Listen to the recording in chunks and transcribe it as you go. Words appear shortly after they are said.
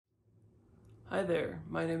Hi there,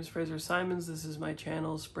 my name is Fraser Simons. This is my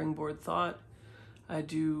channel, Springboard Thought. I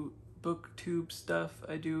do booktube stuff.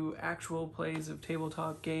 I do actual plays of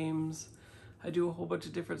tabletop games. I do a whole bunch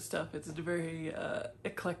of different stuff. It's a very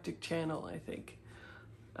eclectic channel, I think.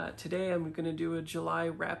 Today I'm going to do a July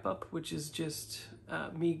wrap-up, which is just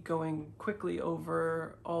me going quickly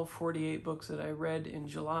over all 48 books that I read in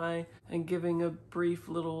July and giving a brief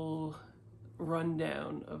little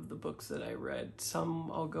rundown of the books that I read.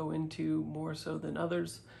 Some I'll go into more so than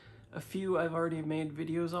others. A few I've already made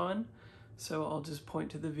videos on, so I'll just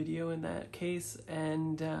point to the video in that case,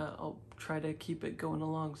 and I'll try to keep it going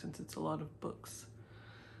along since it's a lot of books.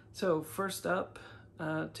 So first up,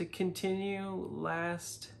 to continue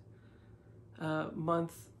last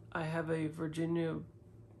month, I have a Virginia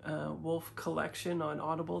Woolf collection on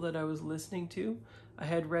Audible that I was listening to. I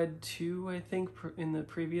had read two, I think, in the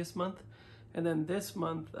previous month. And then this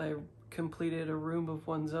month, I completed A Room of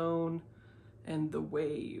One's Own and The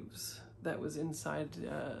Waves that was inside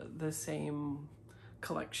the same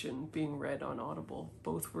collection being read on Audible.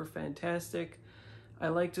 Both were fantastic. I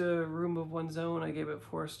liked A Room of One's Own. I gave it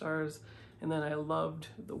 4 stars. And then I loved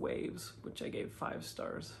The Waves, which I gave 5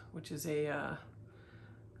 stars, which is a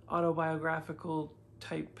autobiographical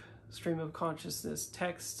type stream of consciousness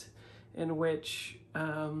text in which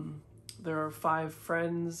there are 5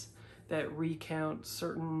 friends that recount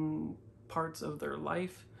certain parts of their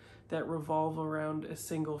life that revolve around a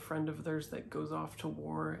single friend of theirs that goes off to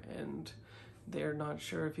war, and they're not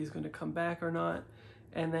sure if he's going to come back or not.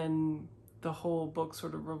 And then the whole book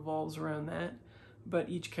sort of revolves around that, but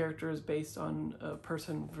each character is based on a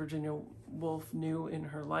person Virginia Woolf knew in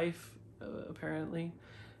her life, apparently.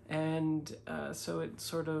 And so it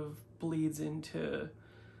sort of bleeds into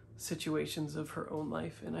situations of her own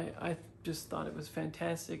life, and I just thought it was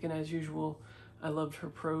fantastic. And as usual, I loved her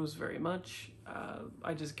prose very much.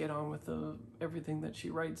 I just get on with everything that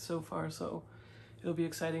she writes so far, so it'll be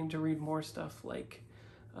exciting to read more stuff like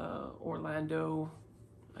Orlando.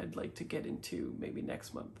 I'd like to get into maybe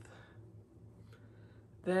next month.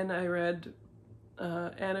 Then I read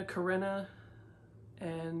Anna Karenina,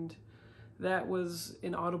 and that was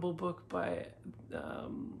an Audible book by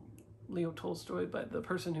Leo Tolstoy, but the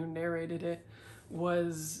person who narrated it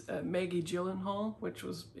was Maggie Gyllenhaal, which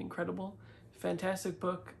was incredible. Fantastic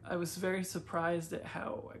book. I was very surprised at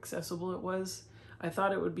how accessible it was. I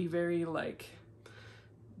thought it would be very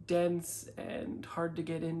dense and hard to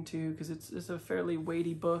get into because it's a fairly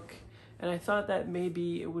weighty book, and I thought that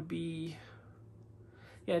maybe it would be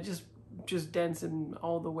just dense in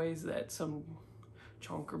all the ways that some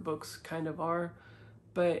chonker books kind of are,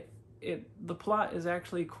 but the plot is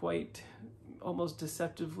actually almost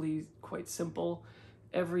deceptively quite simple.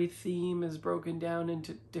 Every theme is broken down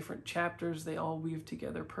into different chapters. They all weave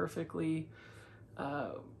together perfectly.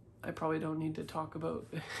 I probably don't need to talk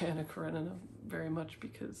about Anna Karenina very much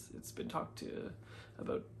because it's been talked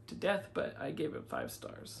about to death, but I gave it 5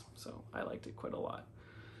 stars, so I liked it quite a lot.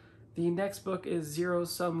 The next book is Zero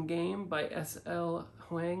Sum Game by S.L.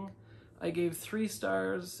 Huang. I gave 3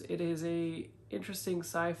 stars. It is a interesting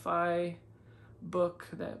sci-fi book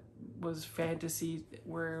that was fantasy,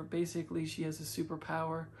 where basically she has a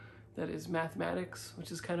superpower that is mathematics,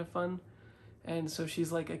 which is kind of fun. And so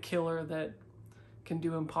she's like a killer that can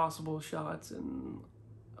do impossible shots and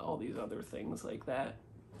all these other things like that.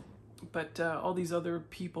 But all these other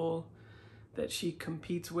people that she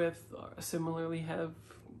competes with similarly have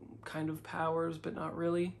kind of powers, but not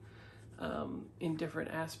really, in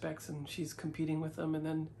different aspects, and she's competing with them, and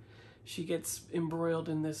then she gets embroiled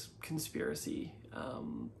in this conspiracy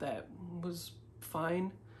that was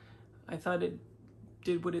fine. I thought it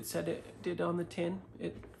did what it said it did on the tin.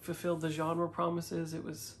 It fulfilled the genre promises. It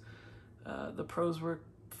was the prose were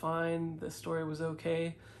fine, the story was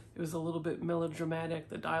okay. It was a little bit melodramatic,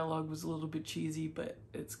 the dialogue was a little bit cheesy, but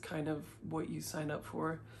it's kind of what you sign up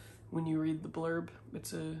for when you read the blurb.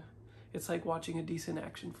 It's like watching a decent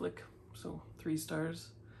action flick, so 3 stars.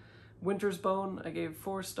 Winter's Bone, I gave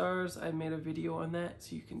 4 stars. I made a video on that,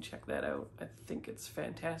 so you can check that out. I think it's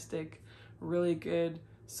fantastic. Really good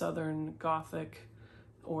Southern Gothic,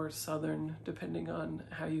 or Southern, depending on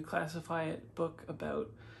how you classify it, book about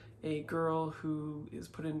a girl who is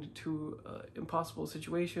put into an impossible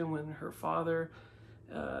situation when her father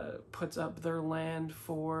puts up their land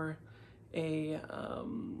for a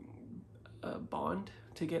bond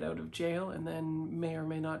to get out of jail, and then may or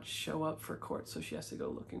may not show up for court, so she has to go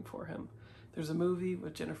looking for him. There's a movie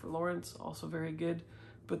with Jennifer Lawrence, also very good,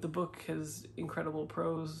 but the book has incredible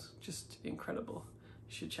prose, just incredible.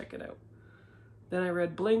 You should check it out. Then I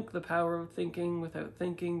read Blink, The Power of Thinking Without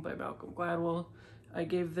Thinking by Malcolm Gladwell. I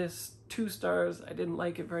gave this 2 stars. I didn't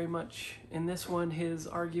like it very much. In this one, his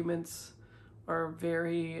arguments are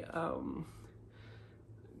very,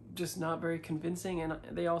 just not very convincing, and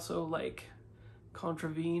they also like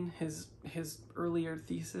contravene his earlier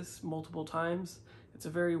thesis multiple times. It's a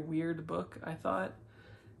very weird book, I thought.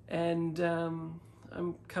 And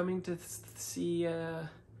I'm coming to see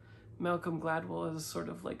Malcolm Gladwell as sort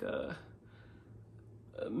of like a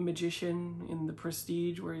magician in The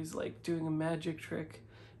Prestige, where he's like doing a magic trick,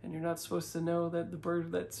 and you're not supposed to know that the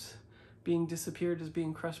bird that's being disappeared is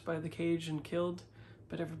being crushed by the cage and killed,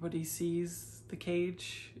 but everybody sees the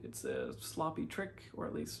cage. It's a sloppy trick, or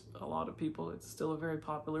at least a lot of people. It's still a very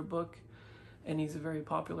popular book, and he's a very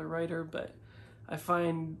popular writer, but I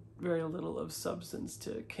find very little of substance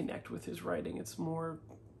to connect with his writing. It's more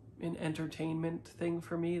an entertainment thing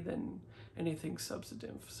for me than anything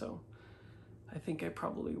substantive. So I think I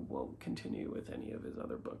probably won't continue with any of his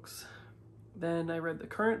other books. Then I read The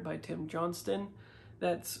Current by Tim Johnston.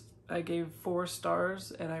 I gave 4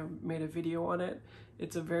 stars, and I made a video on it.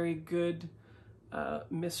 It's a very good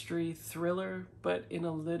mystery thriller, but in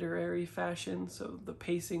a literary fashion. So the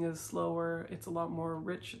pacing is slower. It's a lot more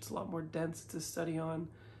rich. It's a lot more dense to study on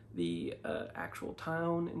the actual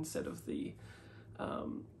town instead of the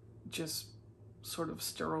just sort of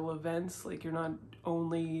sterile events. Like, you're not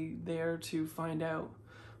only there to find out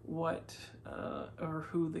what or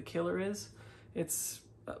who the killer is. It's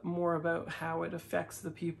more about how it affects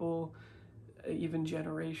the people, even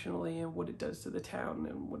generationally, and what it does to the town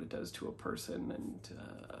and what it does to a person,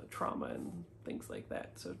 and trauma and things like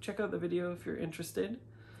that. So check out the video if you're interested.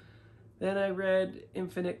 Then I read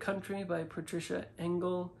Infinite Country by Patricia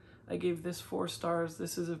Engel. I gave this 4 stars.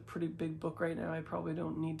 This is a pretty big book right now. I probably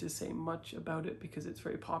don't need to say much about it because it's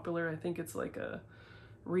very popular. I think it's like a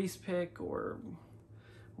Reese pick or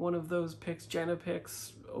one of those picks, Jenna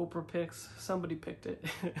picks, Oprah picks. Somebody picked it.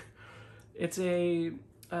 It's a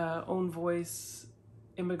own voice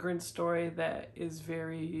immigrant story that is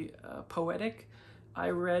very poetic.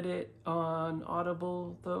 I read it on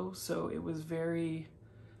Audible though, so it was very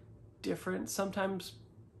different. Sometimes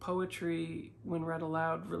poetry, when read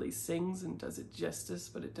aloud, really sings and does it justice,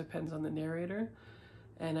 but it depends on the narrator.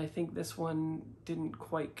 And I think this one didn't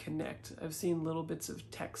quite connect. I've seen little bits of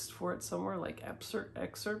text for it somewhere, like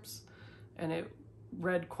excerpts, and it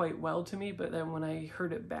read quite well to me, but then when I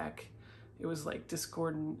heard it back, it was like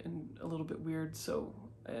discordant and a little bit weird. So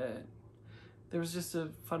there was just a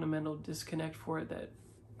fundamental disconnect for it that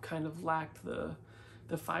kind of lacked the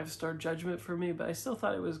 5-star judgment for me, but I still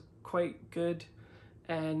thought it was quite good.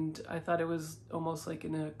 And I thought it was almost like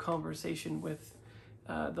in a conversation with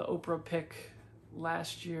the Oprah pick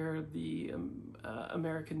last year, the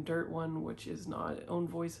American Dirt one, which is not own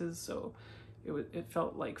voices. So it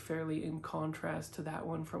felt like fairly in contrast to that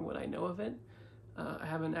one from what I know of it. I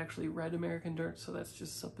haven't actually read American Dirt, so that's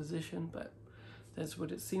just supposition, but that's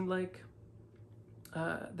what it seemed like.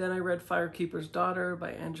 Then I read Firekeeper's Daughter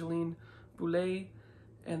by Angeline Boulet,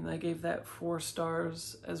 and I gave that 4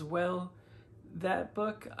 stars as well. That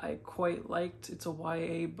book I quite liked. It's a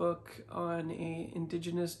YA book on a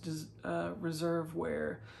indigenous reserve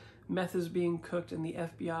where meth is being cooked, and the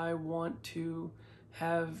FBI want to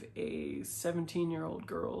have a 17-year-old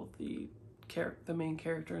girl, the main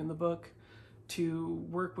character in the book, to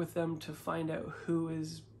work with them to find out who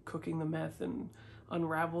is cooking the meth and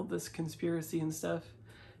unravel this conspiracy and stuff.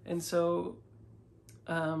 And so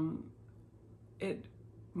it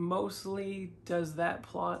mostly does that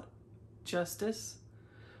plot justice,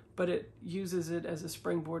 but it uses it as a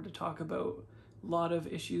springboard to talk about a lot of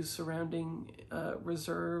issues surrounding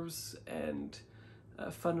reserves and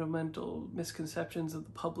fundamental misconceptions of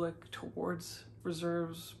the public towards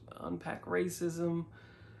reserves, unpack racism,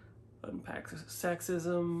 unpack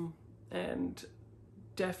sexism, and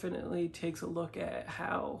definitely takes a look at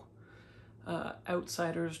how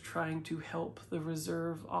outsiders trying to help the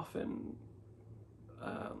reserve, often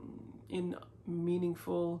in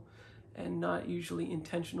meaningful and not usually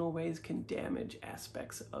intentional ways, can damage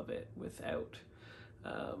aspects of it without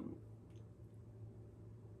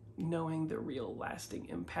knowing the real lasting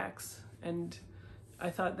impacts. And I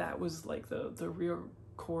thought that was like the real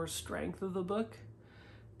core strength of the book.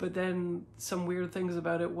 But then some weird things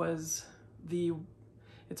about it was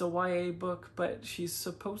it's a YA book, but she's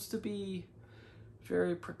supposed to be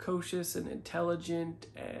very precocious and intelligent,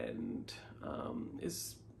 and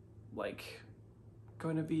is like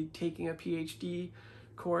going to be taking a PhD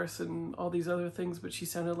course and all these other things, but she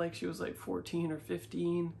sounded like she was like 14 or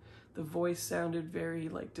 15. The voice sounded very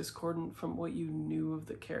like discordant from what you knew of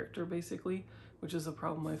the character, basically, which is a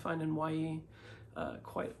problem I find in YA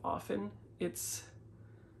quite often. It's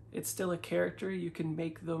it's still a character. You can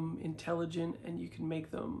make them intelligent and you can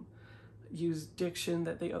make them use diction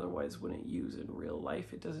that they otherwise wouldn't use in real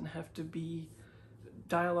life. It doesn't have to be,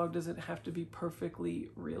 dialogue doesn't have to be perfectly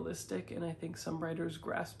realistic, and I think some writers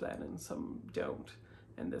grasp that and some don't,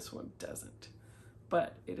 and this one doesn't.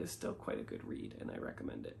 But it is still quite a good read, and I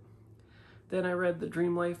recommend it. Then I read The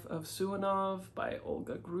Dream Life of Suanov by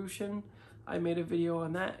Olga Grushin. I made a video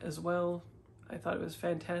on that as well. I thought it was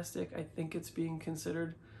fantastic. I think it's being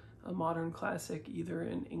considered a modern classic either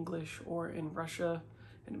in English or in Russia,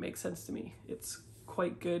 and it makes sense to me. It's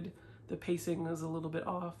quite good. The pacing is a little bit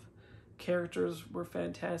off. Characters were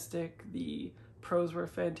fantastic. The prose were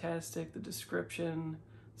fantastic. The description,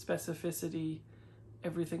 specificity,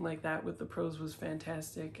 everything like that with the prose was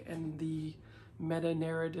fantastic, and the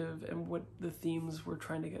meta-narrative and what the themes were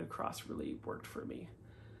trying to get across really worked for me.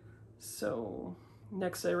 So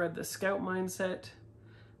next I read The Scout Mindset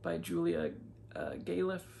by Julia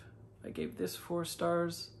Galef. I gave this 4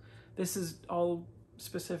 stars. This is all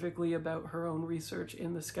specifically about her own research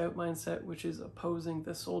in the Scout mindset, which is opposing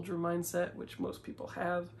the soldier mindset, which most people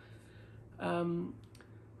have.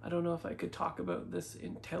 I don't know if I could talk about this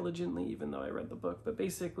intelligently, even though I read the book, but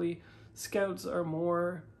basically Scouts are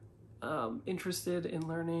more interested in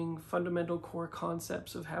learning fundamental core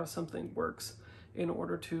concepts of how something works in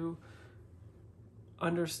order to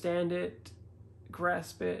understand it,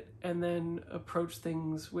 grasp it, and then approach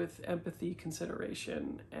things with empathy,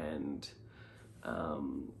 consideration, and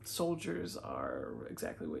soldiers are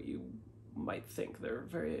exactly what you might think. They're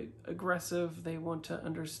very aggressive. They want to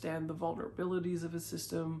understand the vulnerabilities of a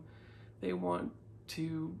system. They want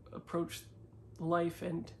to approach life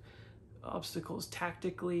and obstacles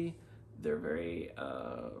tactically. They're very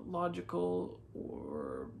logical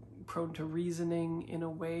or prone to reasoning in a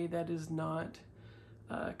way that is not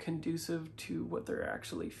conducive to what they're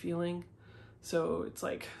actually feeling. So it's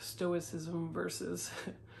like stoicism versus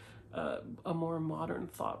a more modern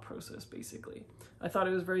thought process, basically. I thought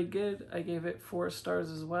it was very good. I gave it 4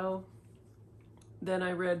 stars as well. Then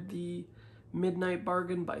I read The Midnight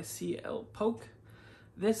Bargain by C.L. Polk.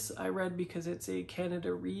 This I read because it's a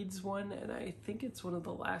Canada Reads one, and I think it's one of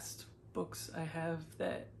the last books I have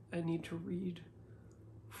that I need to read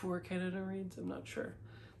for Canada Reads. I'm not sure.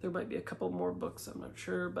 There might be a couple more books, I'm not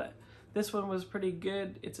sure, but this one was pretty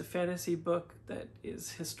good. It's a fantasy book that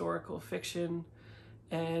is historical fiction,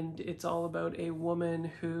 and it's all about a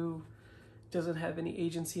woman who doesn't have any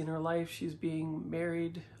agency in her life. She's being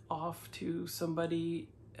married off to somebody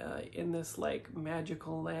in this like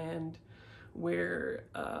magical land where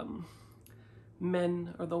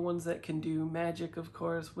men are the ones that can do magic, of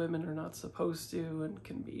course. Women are not supposed to, and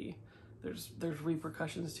can be, there's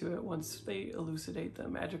repercussions to it once they elucidate the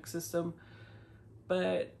magic system.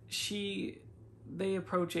 But they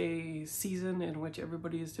approach a season in which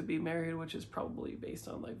everybody is to be married, which is probably based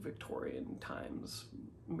on like Victorian times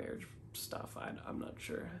marriage stuff. I'm not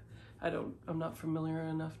sure. I'm not familiar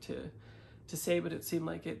enough to say, but it seemed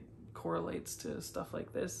like it correlates to stuff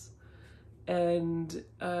like this. And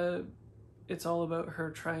it's all about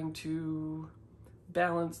her trying to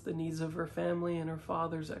balance the needs of her family and her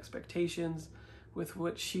father's expectations with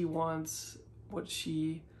what she wants, what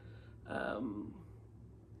she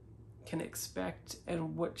can expect,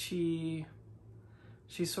 and what she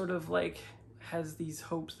sort of like has these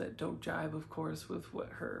hopes that don't jive, of course, with what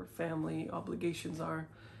her family obligations are.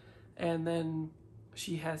 And then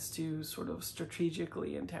she has to sort of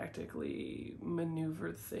strategically and tactically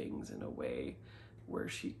maneuver things in a way where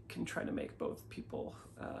she can try to make both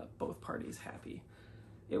parties happy.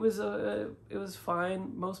 It was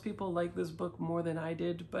fine. Most people like this book more than I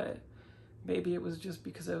did, but maybe it was just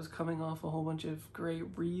because I was coming off a whole bunch of great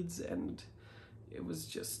reads, and it was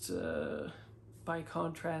just, by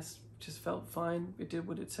contrast, just felt fine. It did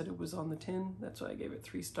what it said it was on the tin. That's why I gave it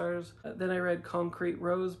 3 stars. Then I read Concrete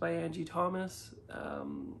Rose by Angie Thomas.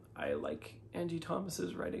 I like Angie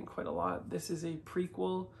Thomas's writing quite a lot. This is a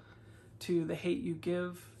prequel to The Hate You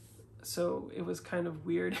Give, so it was kind of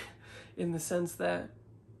weird in the sense that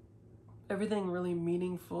everything really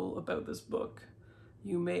meaningful about this book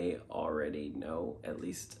you may already know, at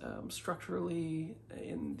least structurally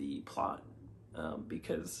in the plot,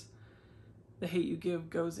 because The Hate You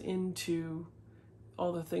Give goes into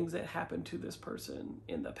all the things that happened to this person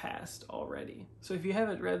in the past already. So if you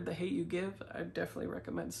haven't read The Hate You Give, I definitely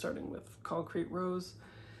recommend starting with Concrete Rose.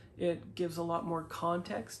 It gives a lot more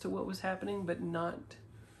context to what was happening, but not,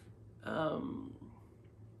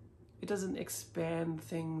 it doesn't expand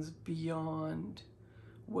things beyond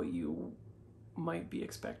what you might be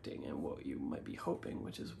expecting and what you might be hoping,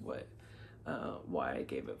 which is why I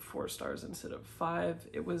gave it 4 stars instead of 5.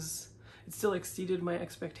 It's it still exceeded my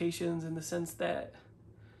expectations in the sense that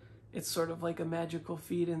it's sort of like a magical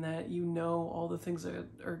feat in that you know all the things that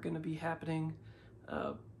are going to be happening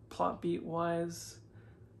plot beat wise,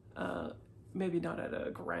 maybe not at a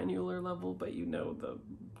granular level, but you know the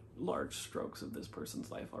large strokes of this person's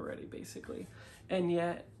life already, basically. And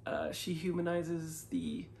yet she humanizes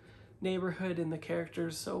the neighborhood and the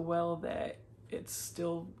characters so well that it's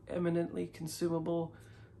still eminently consumable,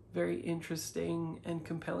 very interesting and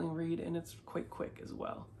compelling read, and it's quite quick as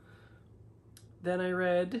well. Then I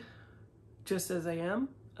read Just As I Am,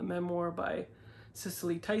 a memoir by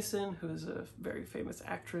Cicely Tyson, who is a very famous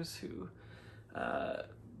actress who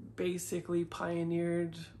basically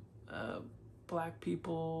pioneered Black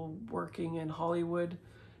people working in Hollywood.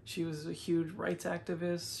 She was a huge rights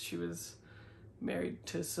activist. She was married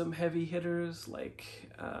to some heavy hitters, like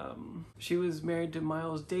she was married to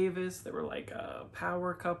Miles Davis. They were like a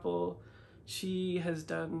power couple. She has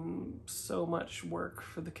done so much work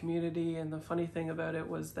for the community, and the funny thing about it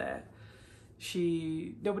was that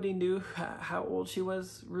nobody knew how old she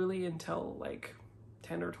was really until like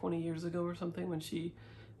 10 or 20 years ago or something, when she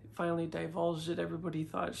finally divulged it. Everybody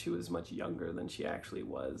thought she was much younger than she actually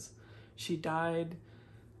was. She died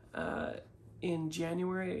in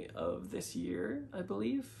January of this year, I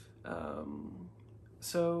believe.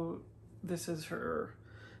 So this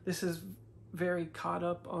is very caught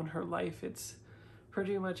up on her life. It's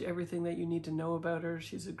pretty much everything that you need to know about her.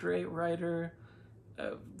 She's a great writer,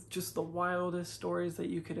 just the wildest stories that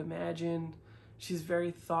you could imagine. She's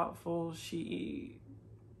very thoughtful. She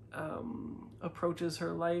approaches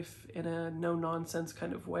her life in a no-nonsense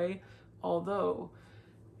kind of way, although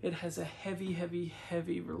it has a heavy, heavy,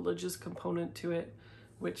 heavy religious component to it,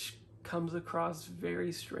 which comes across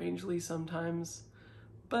very strangely sometimes.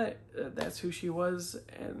 But that's who she was,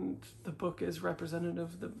 and the book is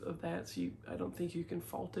representative of that, so I don't think you can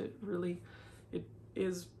fault it, really. It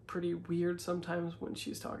is pretty weird sometimes when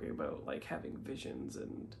she's talking about like having visions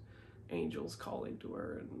and angels calling to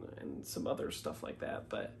her and some other stuff like that,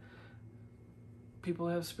 but people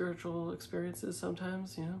have spiritual experiences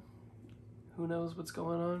sometimes, you know, who knows what's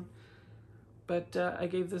going on. But I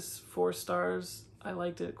gave this 4 stars. I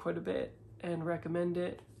liked it quite a bit and recommend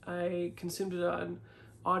it. I consumed it on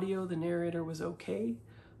audio. The narrator was okay.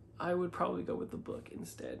 I would probably go with the book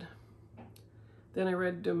instead. Then I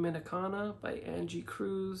read Dominicana by Angie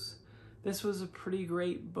Cruz. This was a pretty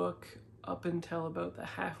great book up until about the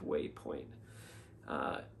halfway point.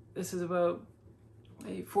 This is about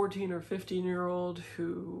a 14 or 15-year-old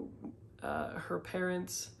who her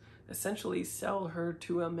parents essentially sell her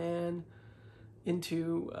to a man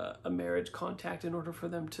into a marriage contact in order for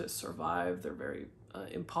them to survive. They're very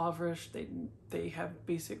impoverished. They have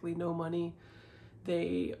basically no money.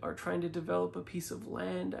 They are trying to develop a piece of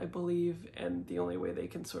land, I believe, and the only way they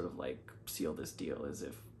can sort of like seal this deal is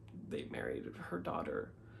if they married her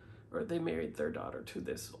daughter, or they married their daughter to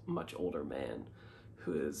this much older man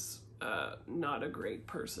who is not a great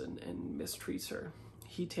person and mistreats her.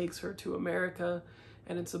 He takes her to America,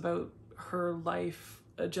 and it's about her life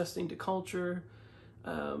adjusting to culture,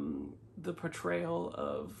 the portrayal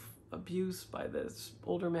of abuse by this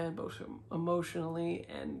older man, both emotionally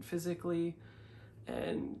and physically,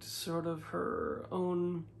 and sort of her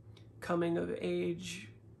own coming of age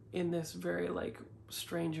in this very like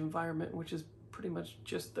strange environment, which is pretty much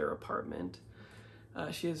just their apartment.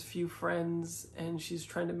 She has few friends, and she's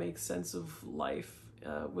trying to make sense of life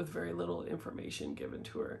with very little information given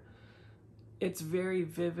to her. It's very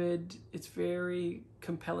vivid. It's very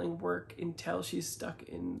compelling work until she's stuck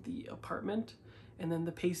in the apartment, and then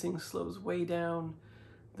the pacing slows way down.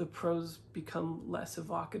 The prose become less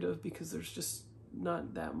evocative because there's just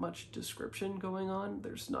not that much description going on.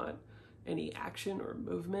 There's not any action or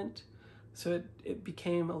movement. So it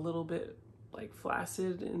became a little bit like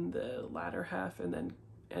flaccid in the latter half, and then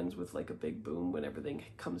ends with like a big boom when everything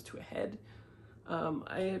comes to a head.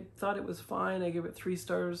 I thought it was fine. I gave it 3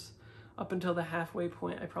 stars. Up until the halfway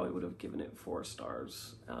point, I probably would have given it 4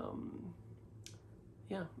 stars.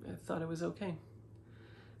 Yeah, I thought it was okay.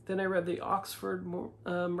 Then I read The Oxford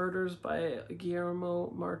Murders by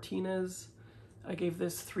Guillermo Martinez. I gave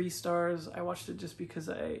this 3 stars. I watched it just because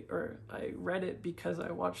I read it because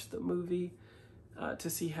I watched the movie to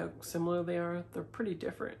see how similar they are. They're pretty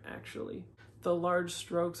different, actually. The large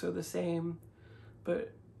strokes are the same,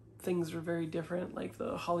 but things are very different. Like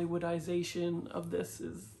the Hollywoodization of this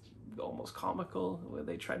is almost comical, where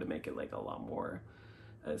they try to make it like a lot more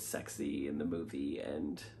sexy in the movie,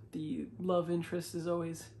 and the love interest is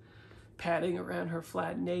always padding around her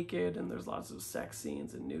flat naked, and there's lots of sex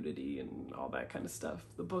scenes and nudity and all that kind of stuff.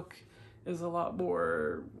 The book is a lot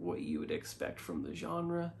more what you would expect from the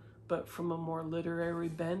genre, but from a more literary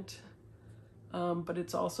bent. But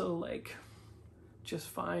it's also like just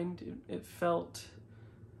fine. It felt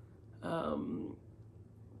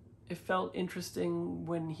interesting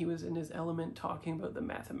when he was in his element, talking about the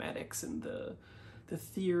mathematics and the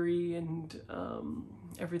theory and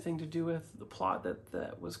everything to do with the plot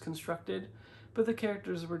that was constructed. But the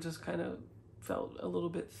characters were just kind of felt a little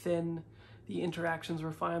bit thin. The interactions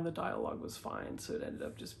were fine, the dialogue was fine, so it ended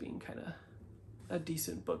up just being kind of a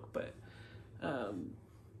decent book, but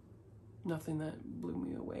nothing that blew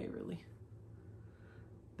me away, really.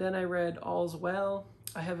 Then I read All's Well.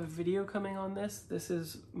 I have a video coming on this. This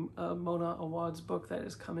is Mona Awad's book that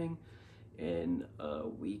is coming in a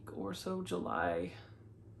week or so, July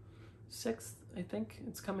 6th, I think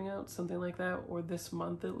it's coming out, something like that, or this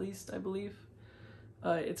month at least, I believe.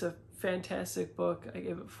 It's a fantastic book. I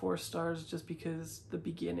gave it 4 stars just because the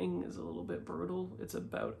beginning is a little bit brutal. It's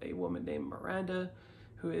about a woman named Miranda,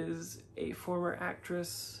 who is a former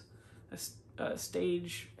actress, a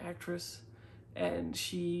stage actress, and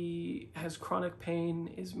she has chronic pain,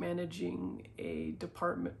 is managing a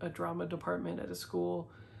drama department at a school,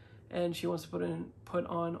 and she wants to put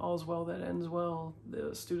on All's Well That Ends Well.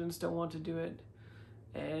 The students don't want to do it,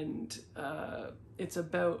 and it's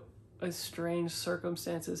about strange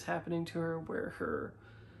circumstances happening to her where her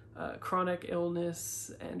chronic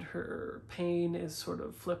illness and her pain is sort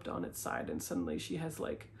of flipped on its side, and suddenly she has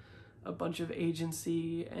like a bunch of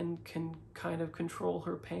agency and can kind of control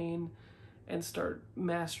her pain and start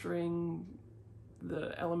mastering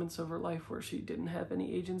the elements of her life where she didn't have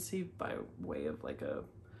any agency by way of like a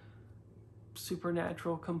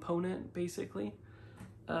supernatural component, basically.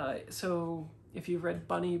 So if you've read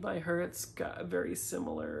Bunny by her, it's got a very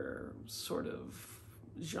similar sort of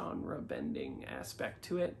genre bending aspect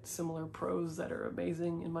to it, similar prose that are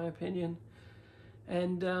amazing in my opinion.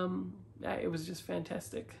 And it was just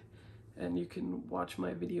fantastic. And you can watch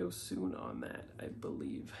my video soon on that, I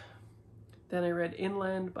believe. Then I read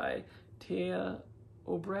Inland by Thea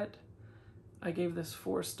Obret. I gave this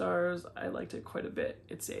 4 stars. I liked it quite a bit.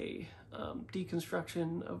 It's a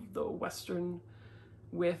deconstruction of the Western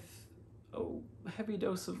with a heavy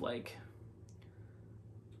dose of like,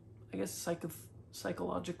 I guess,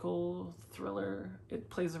 psychological thriller. It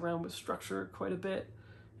plays around with structure quite a bit.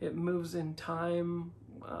 It moves in time.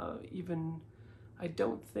 Even I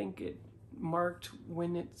don't think it marked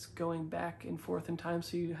when it's going back and forth in time,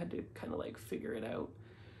 so you had to kind of like figure it out.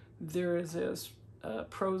 There is a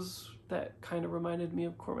prose that kind of reminded me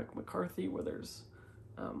of Cormac McCarthy, where there's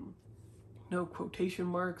no quotation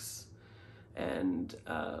marks, and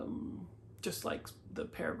just like the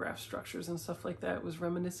paragraph structures and stuff like that was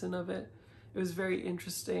reminiscent of it. It was very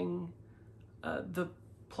interesting. The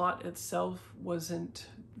plot itself wasn't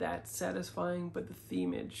that satisfying, but the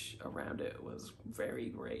themage around it was very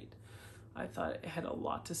great. I thought it had a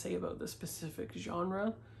lot to say about the specific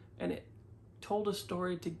genre, and it told a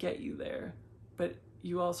story to get you there, but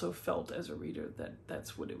you also felt as a reader that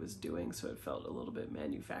that's what it was doing, so it felt a little bit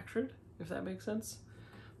manufactured, if that makes sense.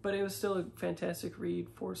 But it was still a fantastic read,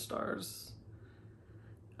 4 stars.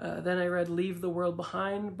 Then I read Leave the World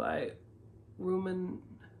Behind by Ruman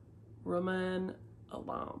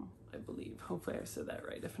Alam, I believe. Hopefully I said that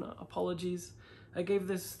right. If not, apologies. I gave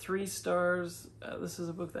this 3 stars. This is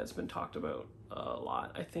a book that's been talked about a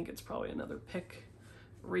lot. I think it's probably another pick.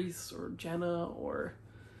 Reese or Jenna or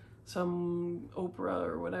some Oprah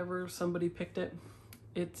or whatever. Somebody picked it.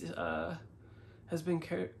 It has been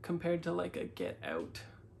compared to like a Get Out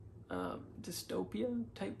dystopia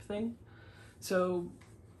type thing. So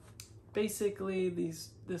basically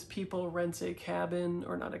this people rents a cabin,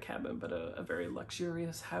 or not a cabin, but a very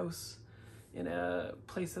luxurious house in a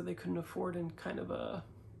place that they couldn't afford, in kind of a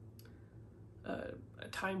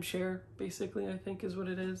timeshare, basically, I think is what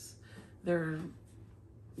it is. They're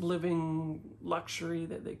living luxury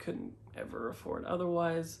that they couldn't ever afford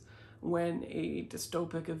otherwise, when a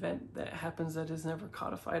dystopic event that happens that is never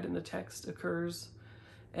codified in the text occurs,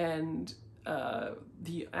 and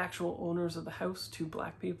the actual owners of the house, 2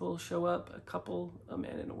 black people, show up, a couple, a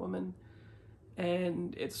man and a woman,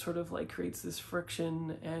 and it sort of like creates this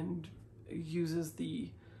friction and uses the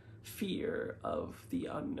fear of the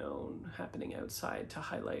unknown happening outside to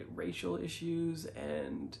highlight racial issues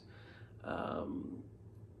and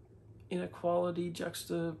inequality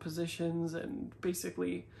juxtapositions, and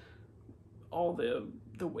basically all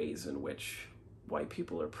the ways in which white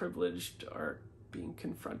people are privileged are being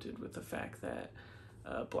confronted with the fact that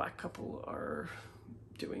a black couple are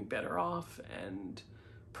doing better off and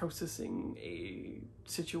processing a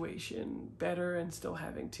situation better, and still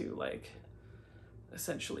having to like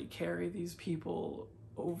essentially carry these people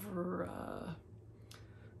over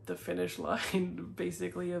the finish line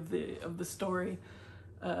basically of the story,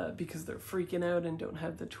 because they're freaking out and don't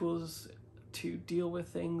have the tools to deal with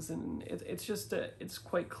things, and it's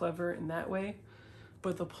quite clever in that way.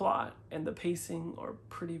 But the plot and the pacing are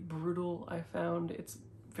pretty brutal, I found. It's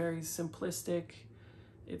very simplistic.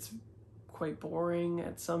 It's quite boring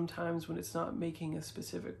at some times when it's not making a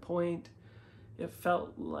specific point. It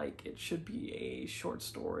felt like it should be a short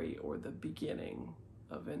story or the beginning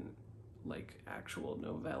of an actual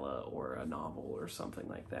novella or a novel or something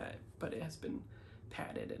like that, but it has been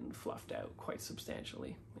padded and fluffed out quite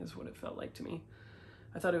substantially, is what it felt like to me.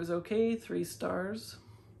 I thought it was okay, 3 stars.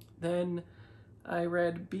 Then I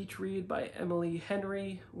read Beach Read by Emily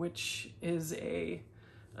Henry, which is a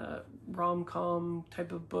rom-com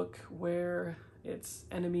type of book where it's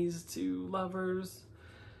enemies to lovers.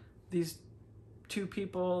 These 2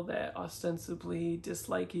 people that ostensibly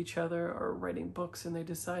dislike each other are writing books, and they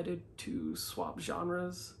decided to swap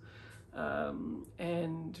genres,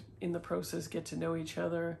 and in the process get to know each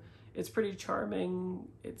other. It's pretty charming,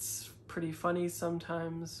 it's pretty funny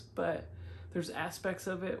sometimes, but there's aspects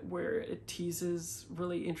of it where it teases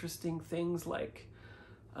really interesting things, like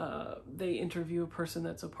they interview a person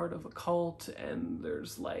that's a part of a cult, and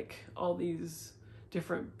there's all these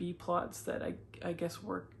different B plots that I guess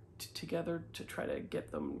work together to try to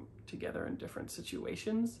get them together in different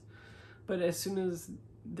situations. But as soon as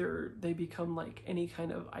they become any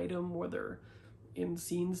kind of item where they're in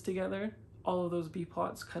scenes together, all of those B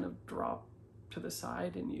plots kind of drop to the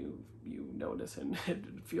side, and you notice and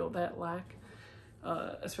feel that lack,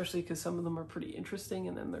 especially because some of them are pretty interesting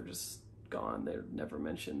and then they're just gone. They're never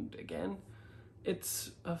mentioned again.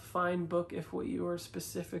 It's a fine book if what you are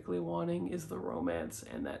specifically wanting is the romance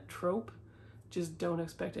and that trope. Just don't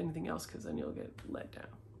expect anything else, because then you'll get let down.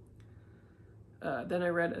 Then I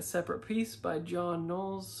read A Separate Piece by John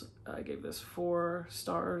Knowles. I gave this 4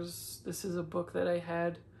 stars. This is a book that I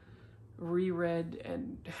had reread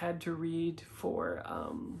and had to read for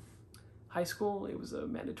high school. It was a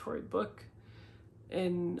mandatory book.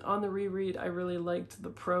 And on the reread, I really liked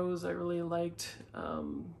the prose. I really liked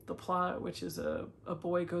the plot, which is a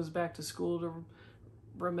boy goes back to school to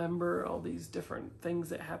remember all these different things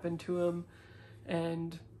that happened to him.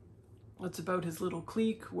 And it's about his little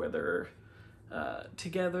clique where they're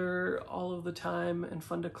together all of the time, and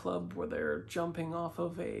fund a club where they're jumping off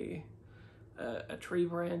of a tree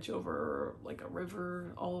branch over a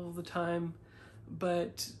river all of the time.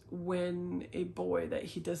 But when a boy that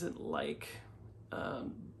he doesn't like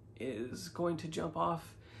is going to jump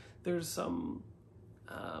off, there's some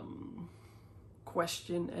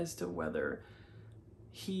question as to whether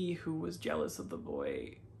he, who was jealous of the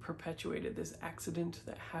boy, perpetuated this accident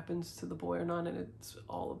that happens to the boy or not. And it's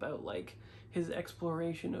all about his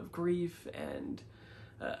exploration of grief and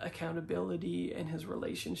accountability and his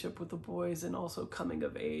relationship with the boys, and also coming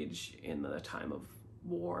of age in the time of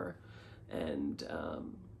war, and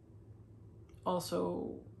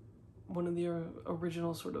also one of the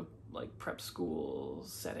original sort of prep school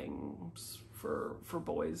settings for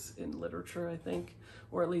boys in literature, I think,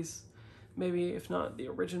 or at least maybe if not the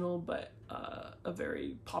original, but a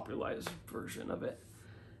very popularized version of it.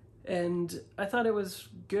 And I thought it was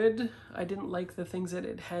good. I didn't like the things that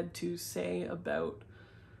it had to say about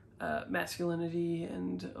masculinity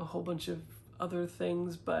and a whole bunch of other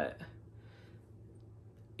things, but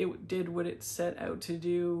it did what it set out to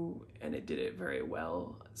do, and it did it very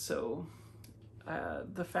well. So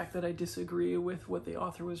the fact that I disagree with what the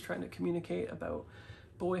author was trying to communicate about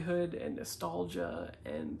boyhood and nostalgia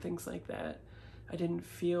and things like that, I didn't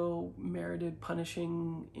feel merited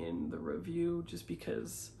punishing in the review, just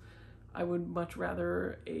because I would much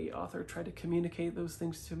rather a author try to communicate those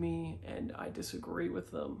things to me and I disagree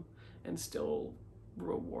with them, and still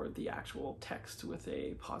reward the actual text with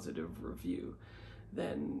a positive review,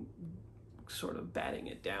 than sort of batting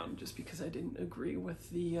it down just because I didn't agree with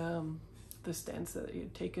the stance that he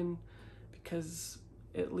had taken, because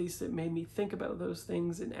at least it made me think about those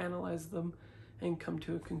things and analyze them and come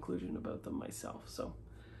to a conclusion about them myself. So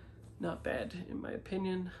not bad in my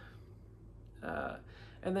opinion.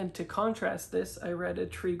 And then to contrast this, I read A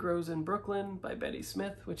Tree Grows in Brooklyn by Betty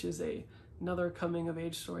Smith, which is another coming of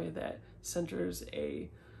age story that centers a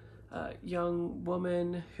young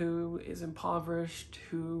woman who is impoverished,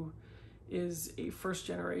 who is a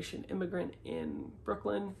first-generation immigrant in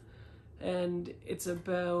Brooklyn. And it's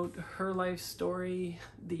about her life story,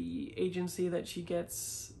 the agency that she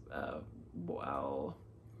gets while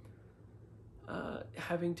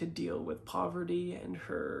having to deal with poverty, and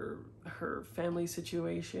her family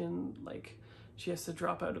situation. Like, she has to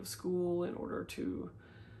drop out of school in order to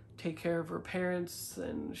take care of her parents,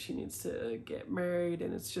 and she needs to get married,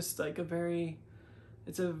 and it's just like a very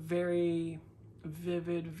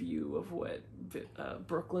vivid view of what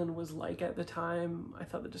Brooklyn was like at the time. I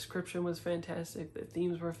thought the description was fantastic, the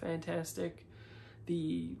themes were fantastic,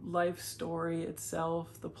 the life story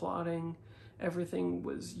itself, the plotting, everything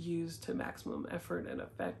was used to maximum effort and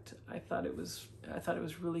effect. I thought it was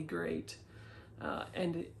really great,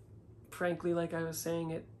 and frankly, like I was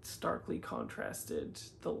saying, it starkly contrasted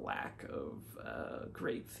the lack of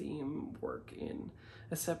great theme work in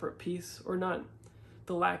a separate piece, or not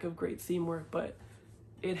the lack of great theme work, but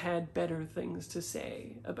it had better things to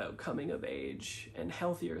say about coming of age, and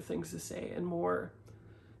healthier things to say, and more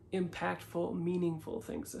impactful, meaningful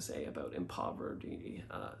things to say about impoverished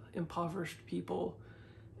people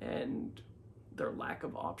and their lack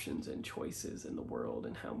of options and choices in the world,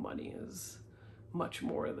 and how money is much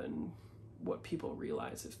more than what people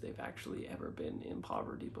realize if they've actually ever been in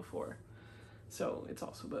poverty before. So it's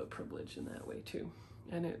also about privilege in that way too.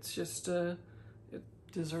 And it's just, it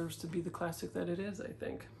deserves to be the classic that it is, I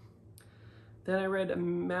think. Then I read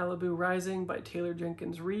Malibu Rising by Taylor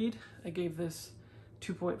Jenkins Reid. I gave this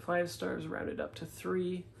 2.5 stars, rounded up to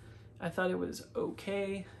 3. I thought it was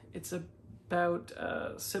okay. It's about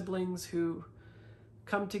siblings who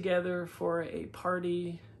come together for a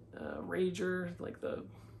party, rager, like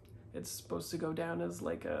it's supposed to go down as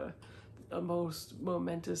like a most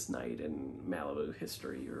momentous night in Malibu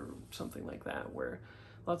history or something like that, where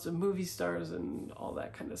lots of movie stars and all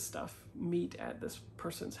that kind of stuff meet at this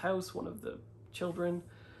person's house, one of the children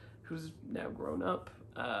who's now grown up,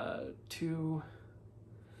 and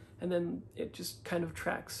then it just kind of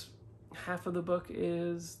tracks. Half of the book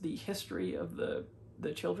is the history of the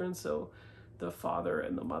children, so the father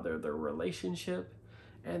and the mother, their relationship,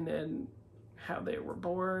 and then how they were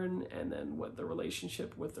born, and then what the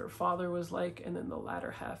relationship with their father was like, and then the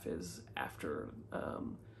latter half is after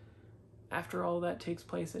all that takes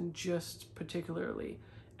place, and just particularly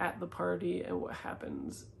at the party and what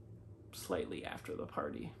happens slightly after the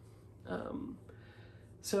party.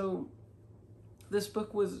 So this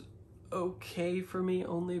book was okay for me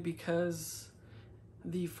only because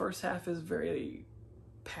the first half is very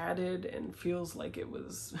padded and feels like it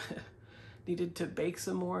was needed to bake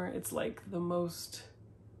some more. It's like the most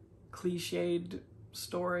cliched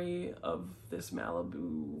story of this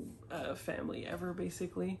Malibu family ever,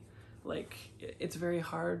 basically. Like, it's very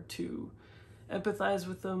hard to empathize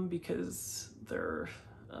with them because they're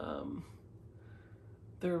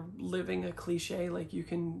living a cliche. Like, you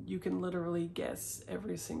can literally guess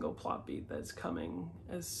every single plot beat that's coming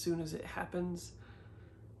as soon as it happens.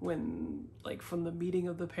 When, like, from the meeting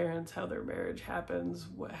of the parents, how their marriage happens,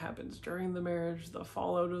 what happens during the marriage, the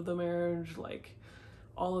fallout of the marriage, like,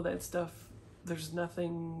 all of that stuff. There's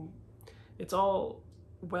nothing, it's all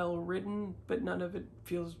well written, but none of it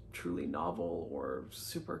feels truly novel or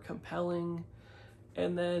super compelling.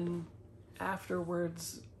 And then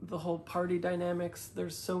afterwards, the whole party dynamics,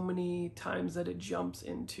 there's so many times that it jumps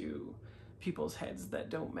into people's heads that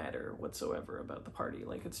don't matter whatsoever about the party.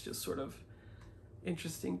 Like, it's just sort of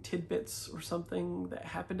interesting tidbits or something that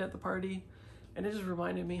happened at the party, and it just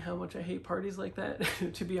reminded me how much I hate parties like that.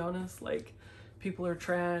 To be honest, like, people are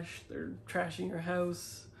trash, they're trashing your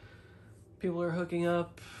house, people are hooking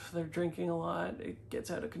up, they're drinking a lot, it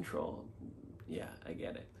gets out of control. Yeah, I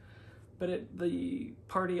get it. But the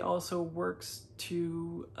party also works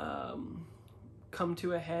to come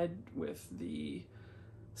to a head with the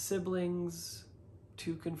siblings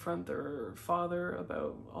to confront their father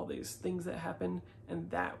about all these things that happened, and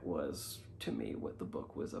that was, to me, what the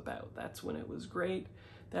book was about. That's when it was great.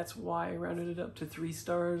 That's why I rounded it up to 3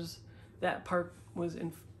 stars. That part was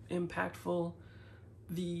impactful.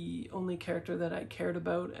 The only character that I cared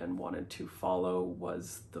about and wanted to follow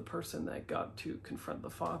was the person that got to confront the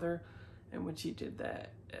father, and when she did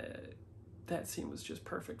that, that scene was just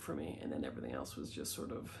perfect for me, and then everything else was just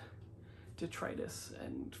sort of detritus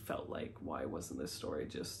and felt like, why wasn't this story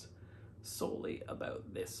just solely about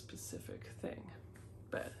this specific thing?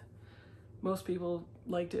 But most people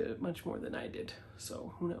liked it much more than I did,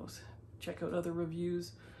 so who knows? Check out other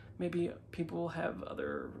reviews. Maybe people have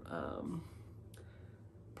other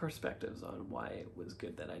perspectives on why it was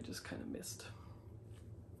good that I just kind of missed.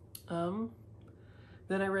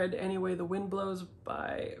 Then I read Anyway the Wind Blows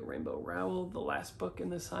by Rainbow Rowell, the last book in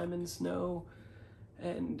the Simon Snow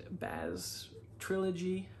and Baz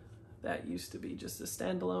trilogy. That used to be just a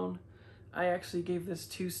standalone. I actually gave this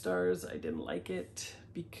 2 stars. I didn't like it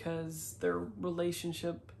because their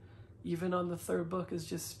relationship, even on the 3rd book, is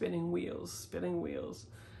just spinning wheels.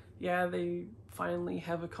 Yeah, they finally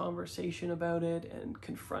have a conversation about it and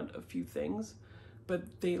confront a few things,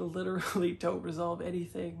 but they literally don't resolve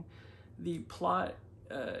anything. The plot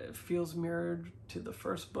feels mirrored to the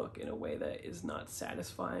first book in a way that is not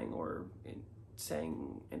satisfying or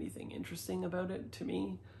saying anything interesting about it to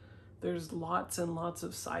me. There's lots and lots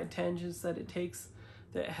of side tangents that it takes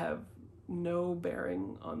that have no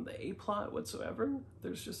bearing on the A plot whatsoever.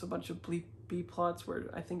 There's just a bunch of B plots where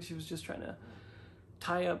I think she was just trying to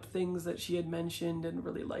tie up things that she had mentioned and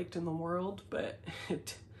really liked in the world, but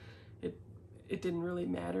it didn't really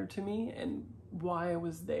matter to me, and why I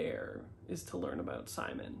was there is to learn about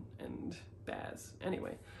Simon and Baz.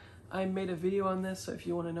 Anyway, I made a video on this, so if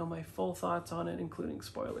you want to know my full thoughts on it, including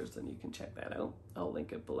spoilers, then you can check that out. I'll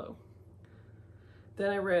link it below.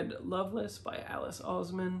 Then I read Loveless by Alice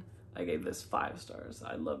Oseman. I gave this 5 stars.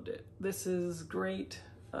 I loved it. This is great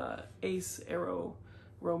ace arrow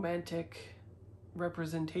romantic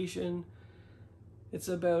representation. It's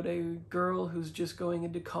about a girl who's just going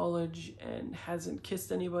into college and hasn't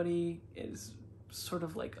kissed anybody, is sort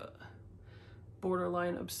of like a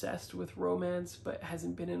borderline obsessed with romance, but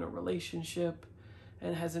hasn't been in a relationship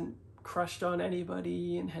and hasn't crushed on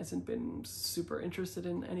anybody and hasn't been super interested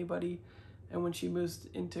in anybody. And when she moves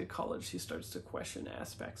into college, she starts to question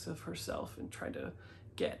aspects of herself and try to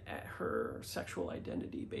get at her sexual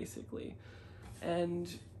identity, basically.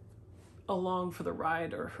 And along for the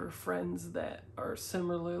ride are her friends that are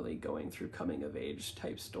similarly going through coming of age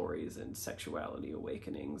type stories and sexuality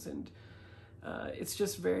awakenings, and it's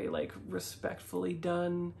just very like respectfully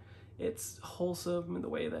done. It's wholesome in the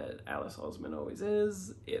way that Alice Oseman always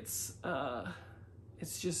is. It's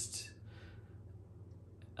just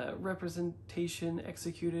a representation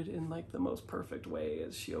executed in like the most perfect way,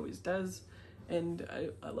 as she always does, and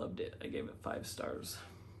I loved it. I gave it 5 stars.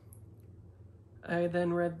 I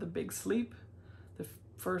then read The Big Sleep, the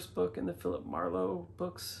first book in the Philip Marlowe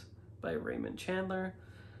books by Raymond Chandler.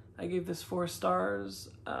 I gave this 4 stars.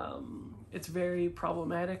 It's very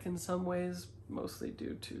problematic in some ways, mostly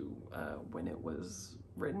due to when it was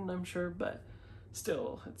written, I'm sure, but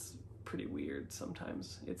still, it's pretty weird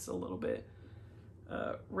sometimes. It's a little bit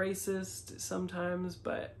racist sometimes,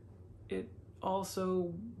 but it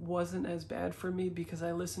also wasn't as bad for me because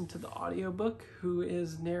I listened to the audiobook, who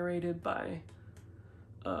is narrated by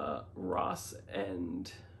Ross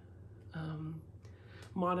and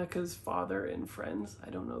Monica's father in Friends. I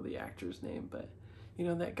don't know the actor's name, but you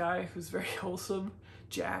know that guy who's very wholesome,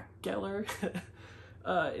 Jack Geller.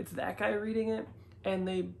 It's that guy reading it, and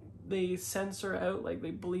they censor out, like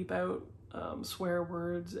they bleep out swear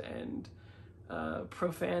words and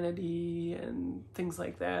profanity and things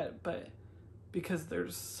like that, but because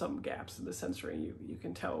there's some gaps in the censoring, you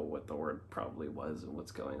can tell what the word probably was and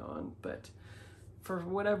what's going on. But for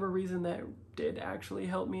whatever reason, that did actually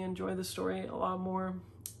help me enjoy the story a lot more.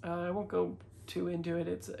 I won't go too into it.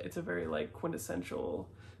 It's a very like quintessential,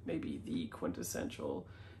 maybe the quintessential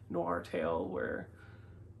noir tale where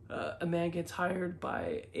a man gets hired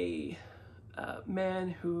by a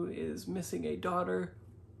man who is missing a daughter,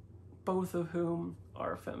 both of whom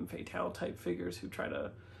are femme fatale type figures who try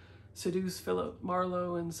to seduce Philip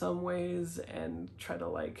Marlowe in some ways and try to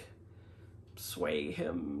like sway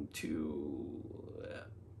him to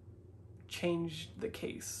change the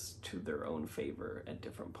case to their own favor at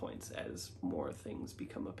different points as more things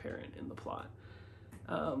become apparent in the plot.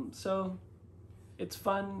 So it's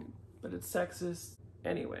fun, but it's sexist.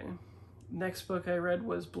 Anyway, next book I read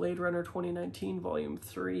was Blade Runner 2019, Volume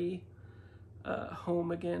 3,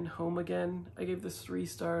 Home Again, Home Again. I gave this 3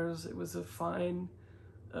 stars. It was a fine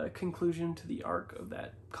conclusion to the arc of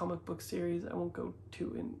that comic book series. I won't go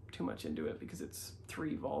too much into it because it's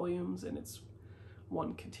 3 volumes and it's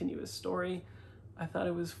one continuous story. I thought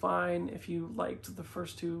it was fine. If you liked the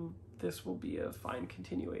first 2, this will be a fine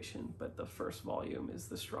continuation, but the first volume is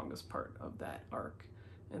the strongest part of that arc,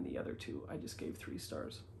 and the other 2 I just gave 3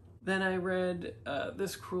 stars. Then I read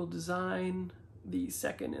This Cruel Design, the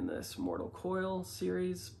second in this Mortal Coil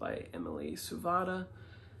series by Emily Suvada.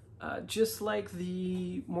 Just like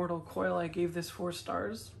the Mortal Coil, I gave this 4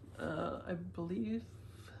 stars, I believe.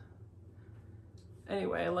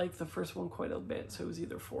 Anyway, I liked the first one quite a bit, so it was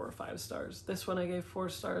either 4 or 5 stars. This one I gave 4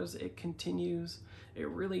 stars. It continues a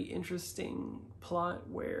really interesting plot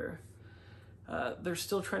where they're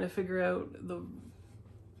still trying to figure out the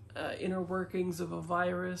inner workings of a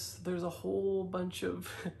virus. There's a whole bunch of,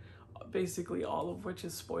 basically all of which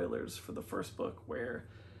is spoilers for the first book, where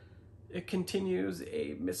it continues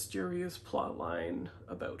a mysterious plot line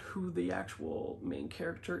about who the actual main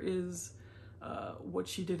character is, what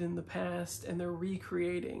she did in the past, and they're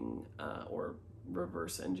recreating or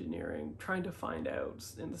reverse engineering, trying to find out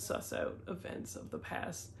and suss out events of the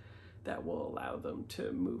past that will allow them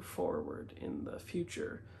to move forward in the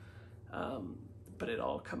future. But it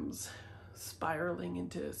all comes spiraling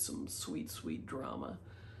into some sweet drama,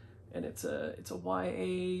 and it's a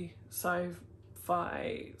YA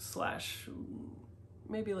sci-fi slash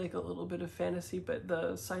maybe like a little bit of fantasy, but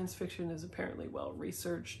the science fiction is apparently well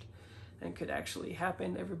researched and could actually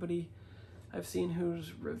happen. Everybody I've seen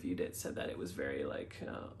who's reviewed it said that it was very like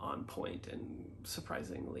on point and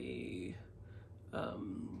surprisingly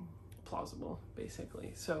plausible,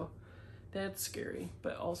 basically. So that's scary,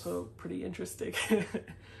 but also pretty interesting.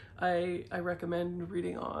 I recommend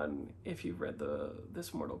reading on if you've read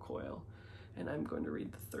This Mortal Coil, and I'm going to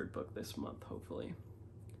read the third book this month, hopefully.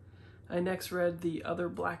 I next read The Other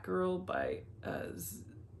Black Girl by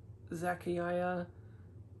Zakiya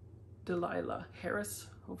Delilah Harris.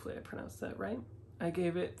 Hopefully I pronounced that right. I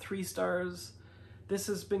gave it 3 stars. This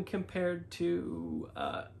has been compared to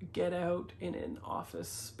Get Out in an office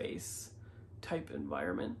space type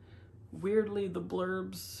environment. Weirdly, the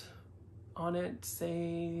blurbs on it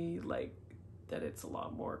say like that it's a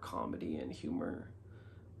lot more comedy and humor,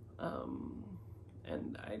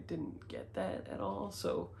 and I didn't get that at all.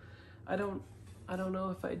 So I don't know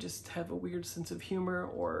if I just have a weird sense of humor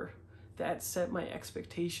or that set my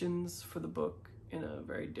expectations for the book in a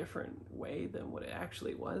very different way than what it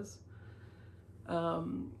actually was.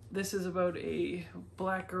 This is about a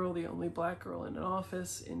black girl, the only black girl in an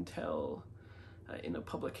office until in a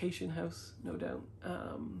publication house, no doubt,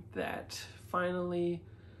 that finally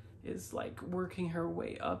is like working her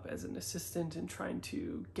way up as an assistant and trying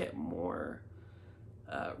to get more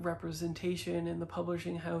representation in the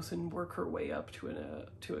publishing house and work her way up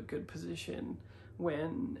to a good position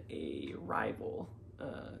when a rival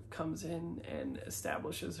comes in and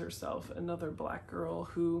establishes herself, another black girl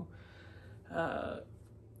who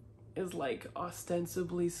is like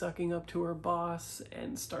ostensibly sucking up to her boss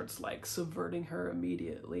and starts like subverting her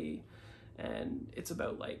immediately. And it's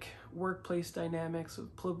about like workplace dynamics of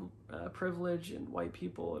privilege and white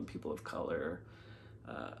people and people of color.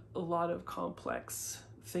 A lot of complex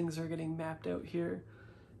things are getting mapped out here.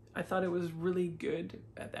 I thought it was really good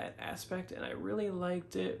at that aspect, and I really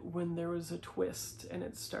liked it when there was a twist and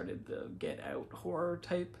it started the Get Out horror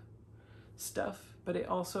type stuff, but it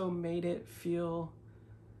also made it feel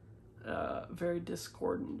very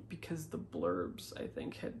discordant because the blurbs, I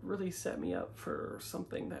think, had really set me up for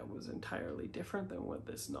something that was entirely different than what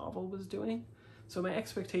this novel was doing. So my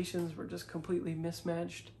expectations were just completely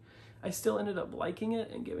mismatched. I still ended up liking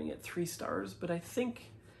it and giving it 3 stars, but I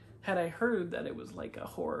think had I heard that it was like a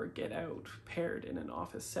horror Get Out paired in an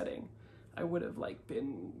office setting, I would have like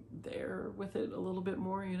been there with it a little bit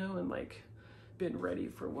more, you know, and like been ready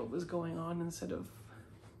for what was going on instead of,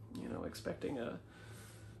 you know, expecting a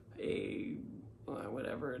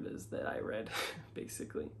whatever it is that I read,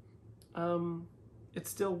 basically. It's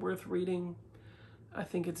still worth reading. I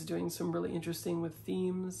think it's doing some really interesting with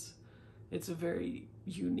themes. It's a very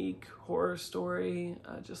unique horror story,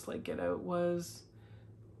 just like Get Out was.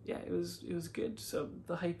 Yeah, it was good. So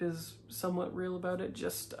the hype is somewhat real about it.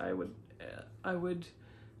 Just I would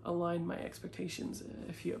align my expectations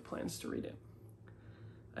if you have plans to read it.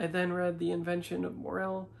 I then read The Invention of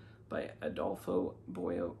Morel by Adolfo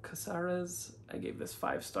Boyo Casares. I gave this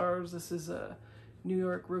 5 stars. This is a New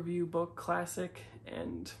York Review book classic,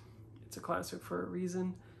 and it's a classic for a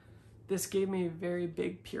reason. This gave me very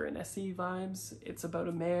big Piranesi vibes. It's about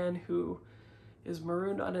a man who is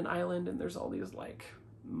marooned on an island, and there's all these like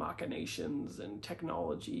machinations and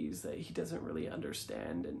technologies that he doesn't really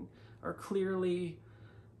understand and are clearly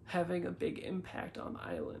having a big impact on the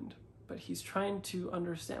island. But he's trying to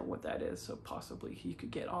understand what that is, so possibly he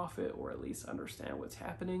could get off it or at least understand what's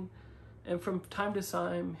happening. And from time to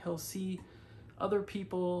time, he'll see other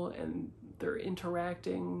people and they're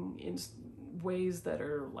interacting in ways that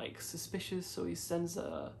are like suspicious, so he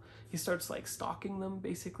starts like stalking them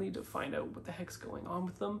basically to find out what the heck's going on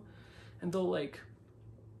with them. And they'll like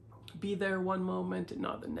be there one moment and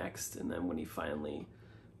not the next, and then when he finally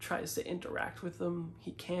tries to interact with them,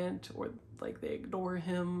 he can't, or like they ignore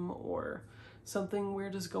him, or something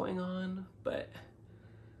weird is going on. But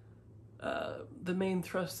the main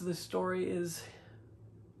thrust of the story is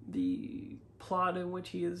the plot in which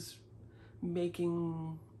he is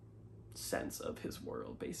making sense of his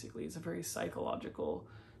world, basically. It's a very psychological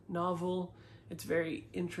novel. It's very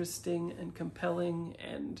interesting and compelling,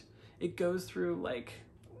 and it goes through like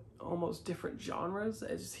almost different genres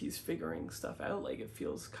as he's figuring stuff out. Like it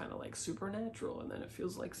feels kind of like supernatural, and then it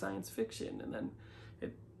feels like science fiction, and then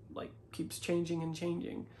it like keeps changing and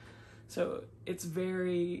changing. So it's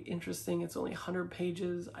very interesting. It's only 100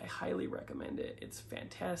 pages. I highly recommend it. It's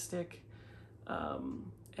fantastic.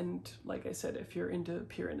 And like I said, if you're into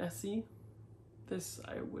Piranesi, this,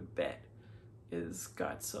 I would bet, is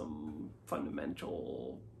got some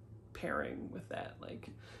fundamental pairing with that. Like,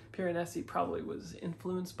 Piranesi probably was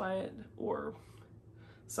influenced by it, or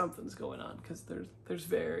something's going on, because there's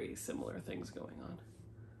very similar things going on.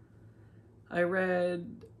 I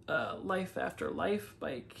read Life After Life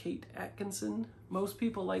by Kate Atkinson. Most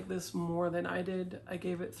people like this more than I did. I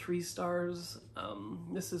gave it 3 stars.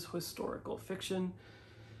 This is historical fiction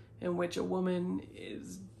in which a woman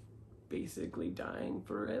is basically dying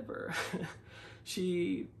forever.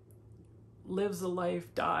 She lives a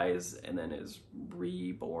life, dies, and then is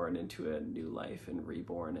reborn into a new life and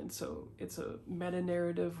reborn. And so it's a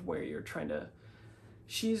meta-narrative where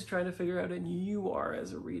she's trying to figure out, and you are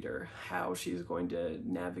as a reader, how she's going to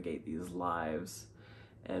navigate these lives,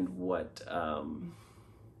 and what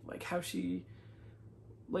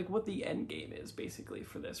what the end game is basically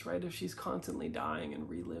for this, right? If she's constantly dying and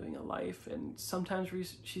reliving a life, and sometimes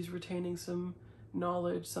she's retaining some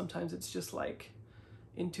knowledge, sometimes it's just like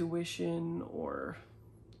intuition, or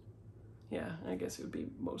yeah, I guess it would be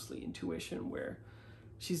mostly intuition, where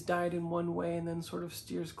she's died in one way and then sort of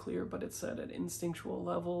steers clear, but it's at an instinctual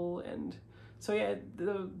level. And so yeah,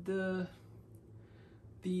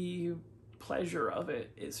 the pleasure of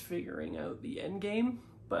it is figuring out the end game,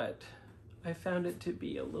 but I found it to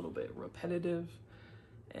be a little bit repetitive,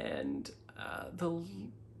 and the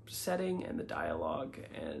setting and the dialogue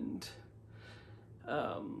and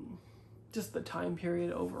just the time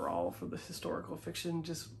period overall for the historical fiction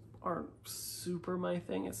just aren't super my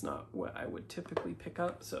thing. It's not what I would typically pick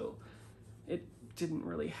up, so it didn't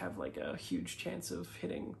really have like a huge chance of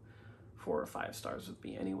hitting 4 or 5 stars with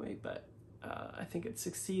me anyway, but I think it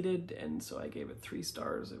succeeded, and so I gave it 3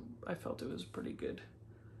 stars. I felt it was pretty good.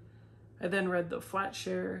 I then read The Flat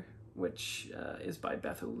Share, which is by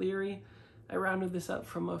Beth O'Leary. I rounded this up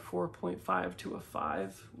from a 4.5 to a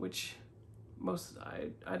 5, which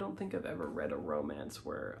I don't think I've ever read a romance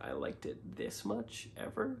where I liked it this much,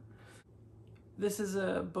 ever. This is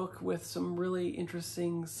a book with some really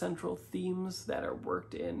interesting central themes that are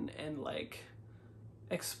worked in and like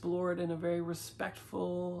explored in a very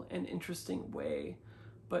respectful and interesting way,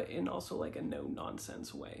 but in also like a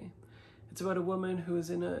no-nonsense way. It's about a woman who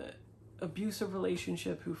is in a abusive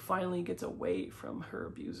relationship who finally gets away from her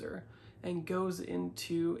abuser and goes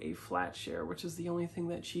into a flat share, which is the only thing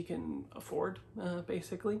that she can afford,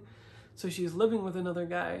 basically. So she's living with another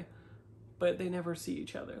guy, but they never see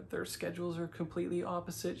each other. Their schedules are completely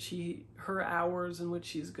opposite. Her hours in which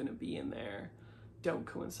she's gonna be in there don't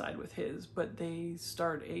coincide with his, but they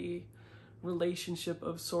start a relationship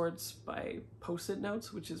of sorts by post-it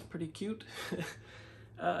notes, which is pretty cute.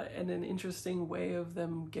 And an interesting way of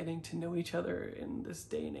them getting to know each other in this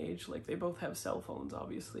day and age. Like, they both have cell phones,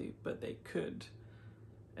 obviously, but they could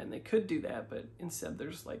do that, but instead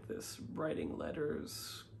there's like this writing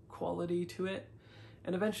letters quality to it.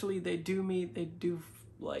 And eventually they do meet, they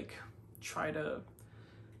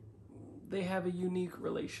have a unique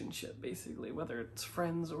relationship, basically. Whether it's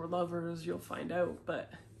friends or lovers, you'll find out,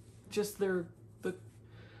 but just the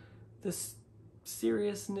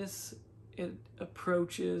seriousness it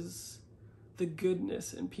approaches the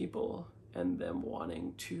goodness in people and them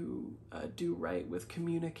wanting to do right, with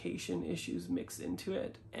communication issues mixed into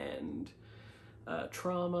it, and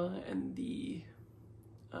trauma and the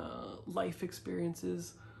life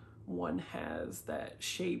experiences one has that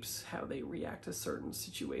shapes how they react to certain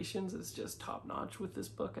situations is just top-notch with this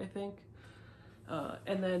book, I think.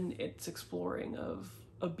 And then it's exploring of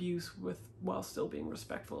abuse while still being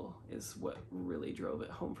respectful is what really drove it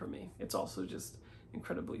home for me. It's also just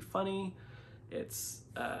incredibly funny. It's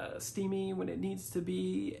steamy when it needs to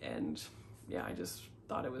be, and yeah, I just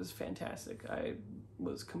thought it was fantastic. I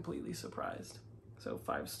was completely surprised. So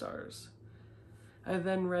 5 stars. I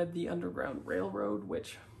then read The Underground Railroad,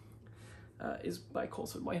 which is by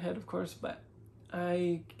Colson Whitehead, of course, but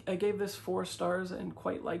I gave this 4 stars and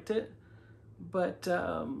quite liked it, but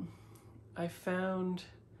I found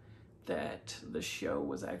that the show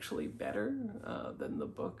was actually better than the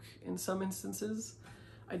book in some instances.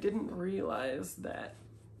 I didn't realize that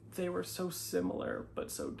they were so similar but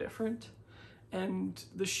so different, and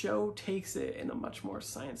the show takes it in a much more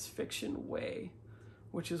science fiction way,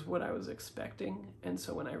 which is what I was expecting. And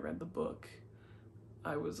so when I read the book,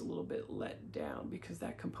 I was a little bit let down because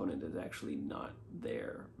that component is actually not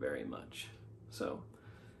there very much. So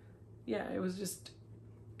yeah, it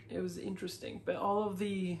was interesting, but all of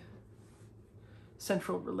the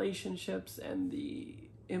central relationships and the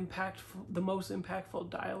most impactful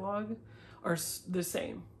dialogue are the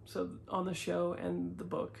same. So on the show and the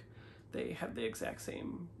book, they have the exact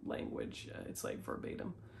same language. It's like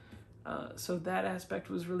verbatim. So that aspect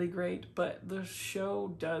was really great, but the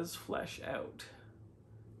show does flesh out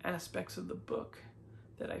aspects of the book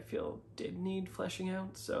that I feel did need fleshing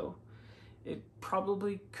out. So it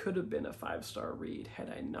probably could have been a 5-star read had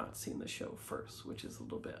I not seen the show first, which is a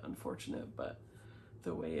little bit unfortunate, but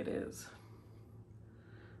the way it is.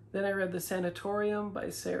 Then I read The Sanatorium by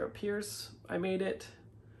Sarah Pierce. I made it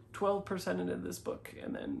 12% into this book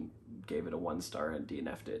and then gave it a 1-star and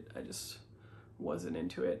DNF'd it. I just wasn't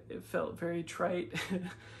into it. It felt very trite.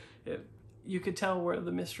 You could tell where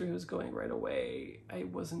the mystery was going right away. I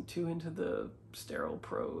wasn't too into the sterile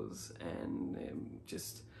prose, and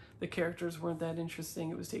just the characters weren't that interesting.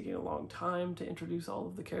 It was taking a long time to introduce all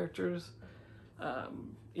of the characters.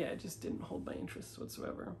 Yeah, it just didn't hold my interest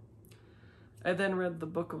whatsoever. I then read The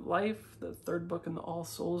Book of Life, the 3rd book in the All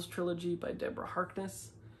Souls trilogy by Deborah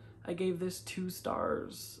Harkness. I gave this 2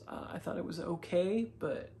 stars. I thought it was okay,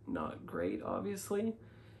 but not great, obviously.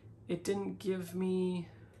 It didn't give me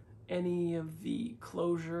any of the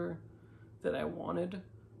closure that I wanted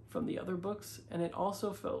from the other books, and it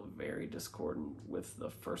also felt very discordant with the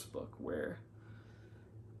 1st book, where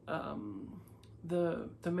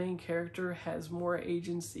the main character has more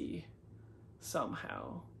agency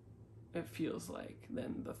somehow, it feels like,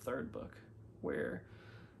 than the 3rd book, where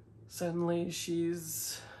suddenly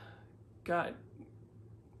she's got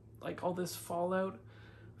like all this fallout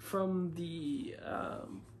from the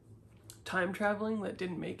time traveling that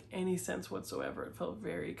didn't make any sense whatsoever. It felt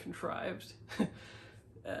very contrived,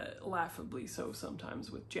 laughably so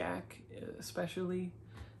sometimes with Jack especially.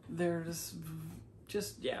 There's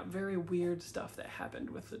just, yeah, very weird stuff that happened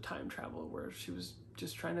with the time travel, where she was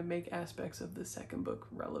just trying to make aspects of the 2nd book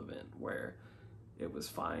relevant, where it was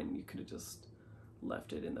fine. You could have just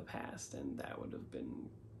left it in the past and that would have been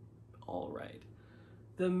all right.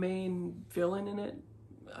 The main villain in it,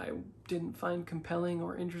 I didn't find compelling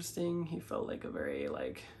or interesting. He felt like a very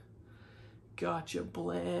like gotcha,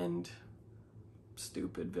 bland,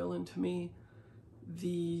 stupid villain to me.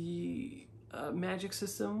 The magic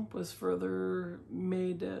system was further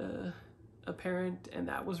made apparent, and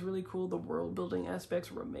that was really cool. The world building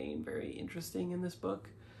aspects remain very interesting in this book,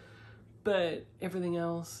 but everything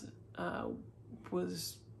else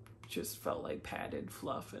was just felt like padded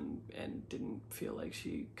fluff, and didn't feel like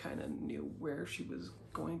she kind of knew where she was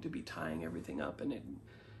going to be tying everything up, and it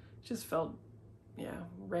just felt, yeah,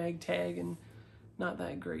 ragtag and not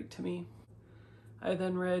that great to me. I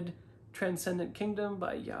then read Transcendent Kingdom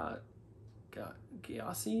by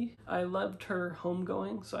Gyasi. I loved her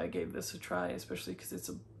Homegoing, so I gave this a try, especially because it's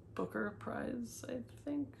a Booker Prize, I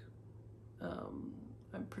think.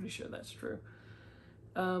 I'm pretty sure that's true.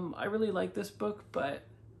 I really like this book, but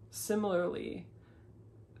similarly,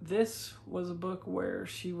 this was a book where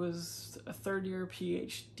she was a 3rd-year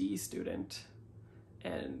PhD student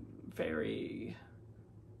and very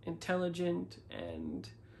intelligent and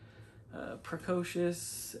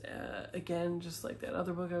precocious, again, just like that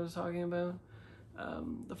other book I was talking about,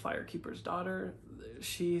 The Firekeeper's Daughter.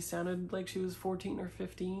 She sounded like she was 14 or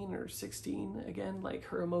 15 or 16, again, like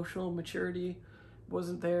her emotional maturity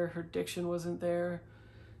wasn't there, her diction wasn't there.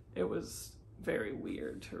 It was very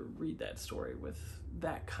weird to read that story with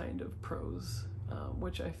that kind of prose,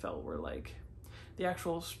 which I felt were like, the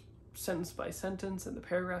actual sentence by sentence and the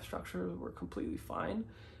paragraph structure were completely fine.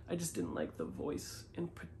 I just didn't like the voice in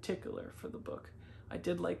particular for the book. I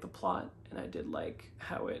did like the plot, and I did like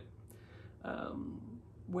how it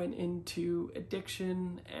went into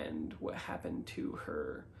addiction and what happened to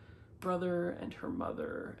her brother and her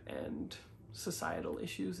mother and societal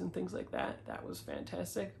issues and things like that. That was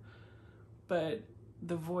fantastic. But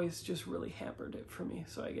the voice just really hampered it for me,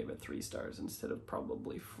 so I gave it 3 stars instead of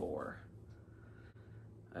probably 4.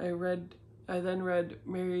 I then read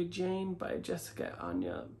Mary Jane by Jessica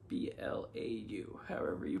Anya Blau,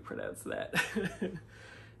 however you pronounce that.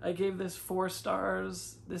 I gave this 4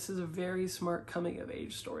 stars. This is a very smart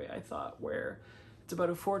coming-of-age story, I thought, where it's about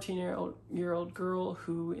a 14-year-old girl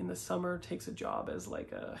who in the summer takes a job as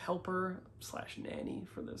like a helper/nanny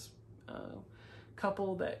for this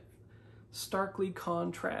couple that starkly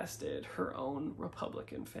contrasted her own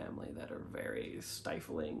Republican family that are very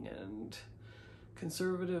stifling and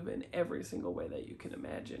conservative in every single way that you can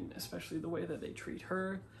imagine, especially the way that they treat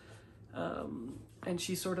her. And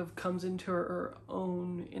she sort of comes into her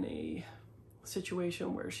own in a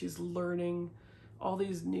situation where she's learning all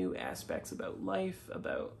these new aspects about life,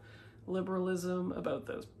 about liberalism, about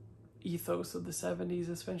the ethos of the 70s,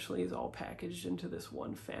 essentially, is all packaged into this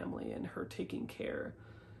one family, and her taking care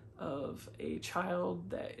of a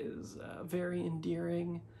child that is very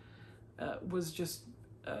endearing was just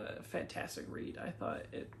a fantastic read. I thought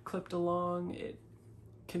it clipped along, it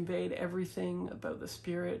conveyed everything about the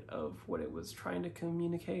spirit of what it was trying to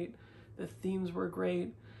communicate. The themes were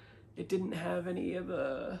great. It didn't have any of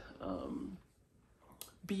the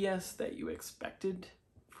BS that you expected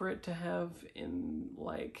for it to have, in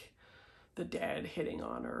like the dad hitting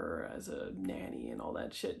on her as a nanny and all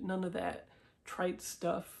that shit. None of that trite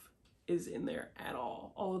stuff is in there at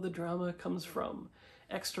all. All of the drama comes from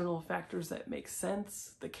external factors that make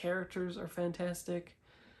sense. The characters are fantastic.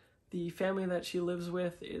 The family that she lives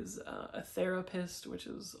with is a therapist, which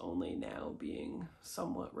is only now being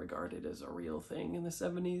somewhat regarded as a real thing in the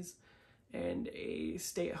 70s, and a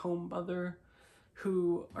stay-at-home mother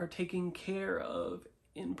who are taking care of,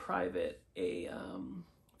 in private, a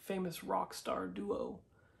famous rock star duo,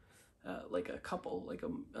 like a couple, like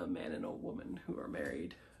a man and a woman who are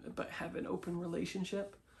married but have an open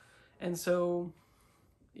relationship. And so,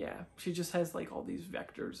 yeah, she just has like all these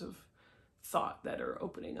vectors of thought that are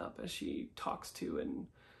opening up as she talks to and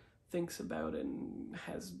thinks about and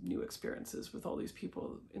has new experiences with all these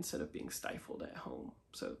people instead of being stifled at home.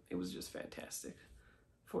 So it was just fantastic.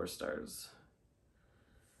 4 stars.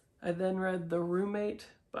 I then read The Roommate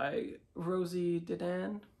by Rosie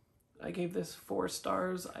Didan. I gave this 4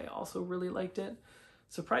 stars. I also really liked it.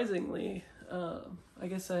 Surprisingly, I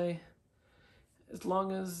guess as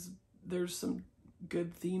long as there's some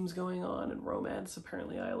good themes going on and romance,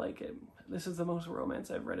 apparently I like it. This is the most romance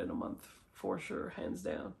I've read in a month, for sure, hands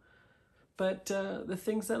down. But the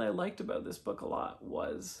things that I liked about this book a lot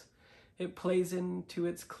was it plays into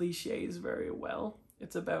its cliches very well.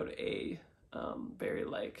 It's about a very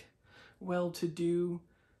like well-to-do,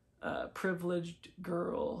 privileged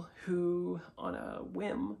girl who, on a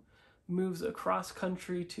whim, moves across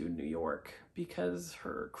country to New York because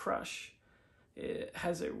her crush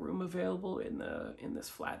has a room available in this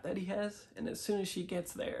flat that he has. And as soon as she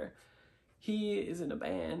gets there, he is in a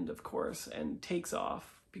band, of course, and takes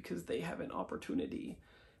off because they have an opportunity.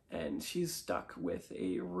 And she's stuck with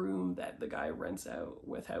a room that the guy rents out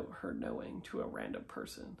without her knowing to a random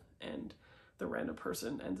person. And the random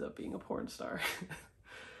person ends up being a porn star.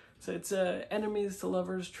 So it's a enemies to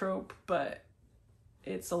lovers trope, but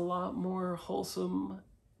it's a lot more wholesome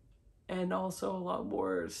and also a lot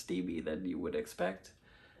more steamy than you would expect.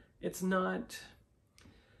 It's not...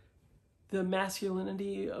 The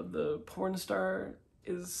masculinity of the porn star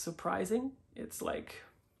is surprising. It's like,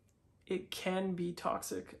 it can be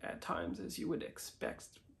toxic at times, as you would expect,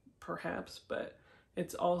 perhaps, but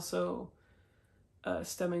it's also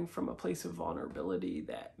stemming from a place of vulnerability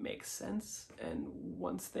that makes sense. And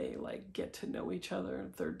once they like get to know each other,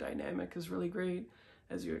 their dynamic is really great,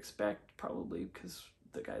 as you expect, probably because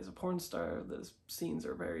the guy's a porn star. The scenes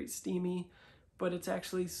are very steamy, but it's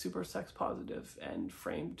actually super sex positive and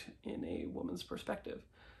framed in a woman's perspective.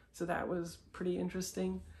 So that was pretty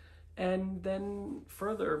interesting. And then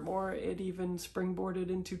furthermore, it even springboarded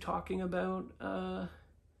into talking about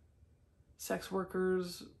sex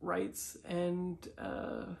workers' rights and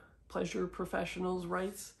pleasure professionals'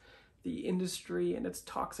 rights, the industry and its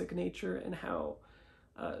toxic nature, and how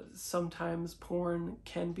sometimes porn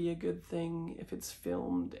can be a good thing if it's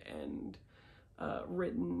filmed and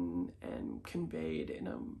written and conveyed in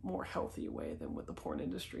a more healthy way than what the porn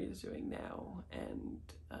industry is doing now. And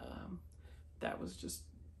that was just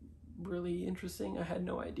really interesting. I had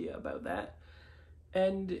no idea about that.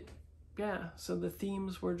 And yeah, so the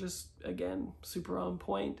themes were just, again, super on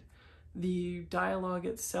point. The dialogue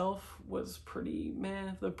itself was pretty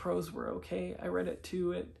meh. The prose were okay. I read it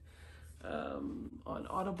too on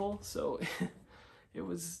Audible, so it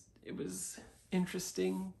was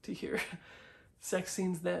interesting to hear sex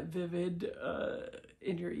scenes that vivid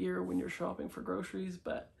in your ear when you're shopping for groceries.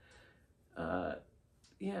 But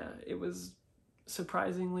yeah, it was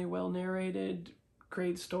surprisingly well narrated,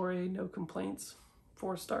 great story, no complaints.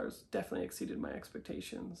 4 stars, definitely exceeded my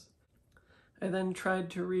expectations. I then tried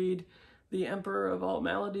to read The Emperor of All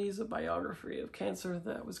Maladies, a biography of cancer.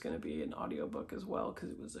 That was going to be an audiobook as well because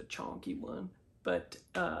it was a chonky one, but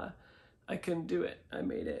I couldn't do it. I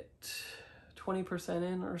made it 20%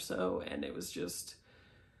 in or so, and it was just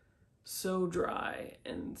so dry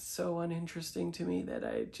and so uninteresting to me that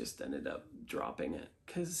I just ended up dropping it.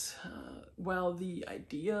 Because while the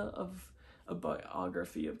idea of a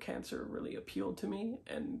biography of cancer really appealed to me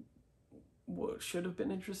and what should have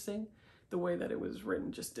been interesting, the way that it was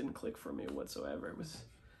written just didn't click for me whatsoever.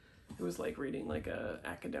 It was like reading like a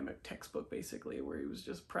academic textbook, basically, where he was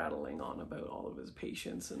just prattling on about all of his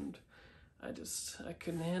patients, and I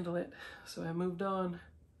couldn't handle it, so I moved on.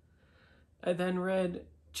 I then read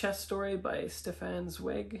Chess Story by Stefan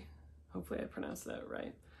Zweig. Hopefully I pronounced that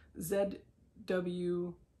right.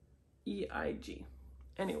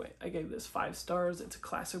 Anyway, I gave this 5 stars. It's a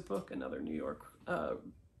classic book, another New York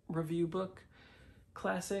review book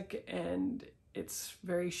classic, and it's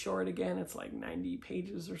very short again. It's like 90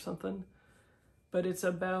 pages or something. But it's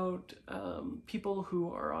about people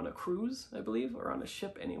who are on a cruise, I believe, or on a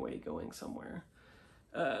ship anyway, going somewhere.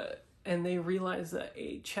 And they realize that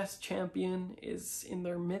a chess champion is in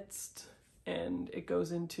their midst, and it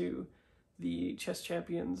goes into the chess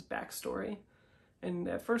champion's backstory. And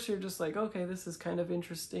at first you're just like, okay, this is kind of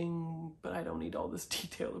interesting, but I don't need all this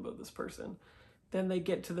detail about this person. Then they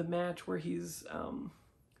get to the match where he's,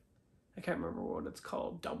 I can't remember what it's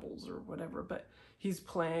called, doubles or whatever, but he's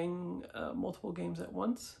playing multiple games at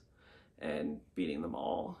once and beating them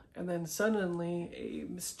all. And then suddenly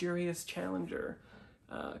a mysterious challenger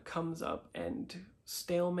comes up and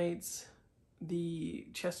stalemates the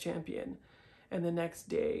chess champion. And the next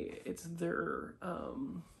day it's their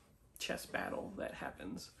chess battle that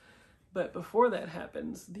happens. But before that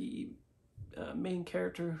happens, the main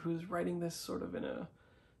character who's writing this sort of in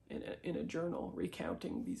a journal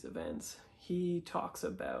recounting these events, he talks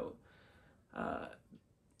about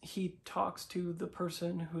he talks to the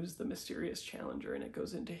person who's the mysterious challenger, and it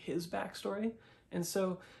goes into his backstory. And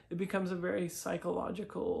so it becomes a very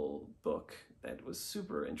psychological book that was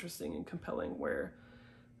super interesting and compelling, where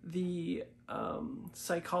the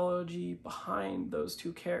psychology behind those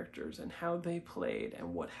two characters and how they played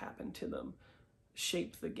and what happened to them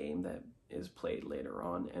shaped the game that is played later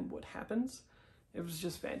on and what happens. It was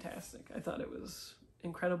just fantastic. I thought it was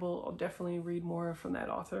incredible. I'll definitely read more from that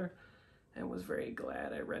author, and was very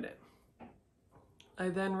glad I read it. I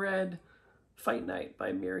then read Fight Night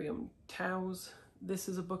by Miriam Towes. This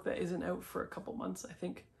is a book that isn't out for a couple months, I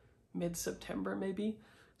think mid-September maybe,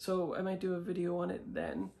 so I might do a video on it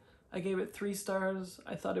then. I gave it 3 stars.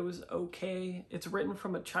 I thought it was okay. It's written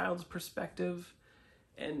from a child's perspective,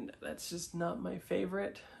 and that's just not my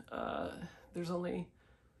favorite. There's only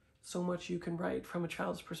so much you can write from a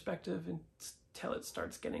child's perspective until it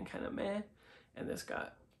starts getting kind of meh, and this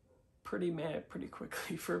got pretty meh pretty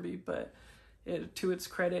quickly for me, but to its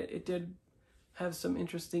credit, it did have some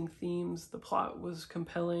interesting themes. The plot was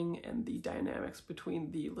compelling, and the dynamics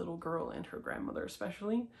between the little girl and her grandmother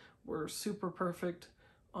especially were super perfect,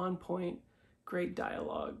 on point, great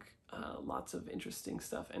dialogue, lots of interesting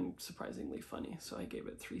stuff, and surprisingly funny, so I gave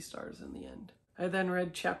it 3 stars in the end. I then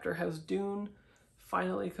read Chapter House Dune,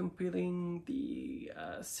 finally completing the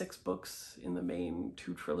 6 books in the main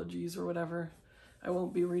 2 trilogies or whatever. I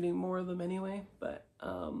won't be reading more of them anyway, but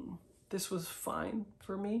this was fine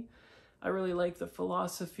for me. I really like the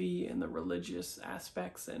philosophy and the religious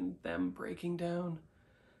aspects and them breaking down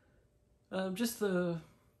just the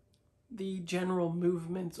general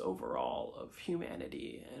movements overall of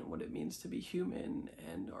humanity and what it means to be human,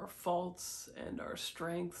 and our faults and our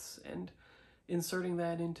strengths, and inserting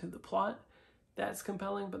that into the plot. That's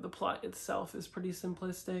compelling, but the plot itself is pretty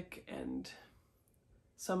simplistic, and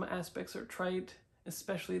some aspects are trite,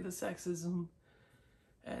 especially the sexism.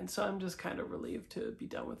 And so I'm just kind of relieved to be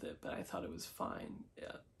done with it, but I thought it was fine.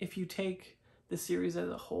 If you take the series as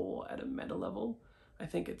a whole at a meta level, I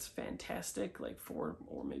think it's fantastic, like 4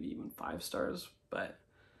 or maybe even 5 stars, but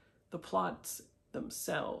the plots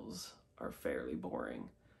themselves are fairly boring.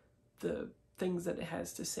 The things that it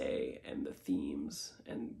has to say and the themes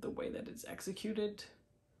and the way that it's executed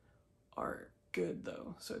are good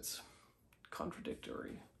though, so it's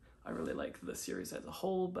contradictory. I really like the series as a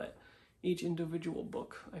whole, but each individual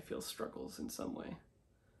book I feel struggles in some way.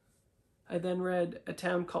 I then read A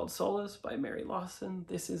Town Called Solace by Mary Lawson.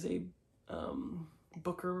 This is a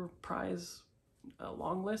Booker Prize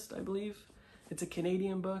long list, I believe. It's a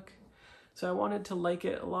Canadian book, so I wanted to like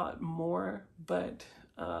it a lot more, but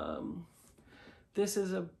this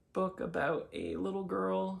is a book about a little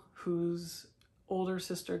girl whose older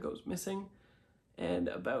sister goes missing, and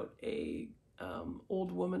about a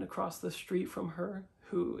old woman across the street from her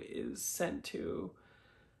who is sent to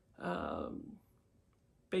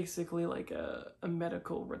basically like a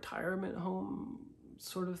medical retirement home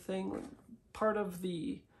sort of thing. Part of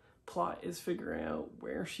the plot is figuring out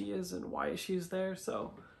where she is and why she's there,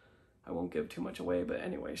 so I won't give too much away, but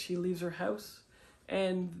anyway, she leaves her house,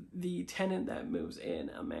 and the tenant that moves in,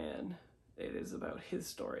 a man, it is about his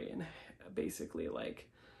story, and basically like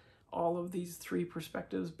all of these 3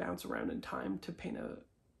 perspectives bounce around in time to paint a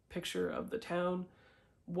picture of the town,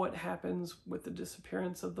 what happens with the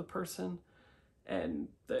disappearance of the person, and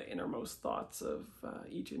the innermost thoughts of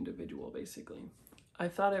each individual, basically. I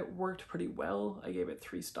thought it worked pretty well. I gave it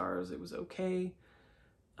 3 stars. It was okay.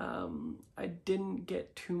 I didn't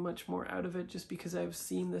get too much more out of it just because I've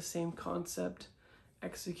seen the same concept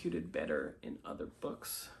executed better in other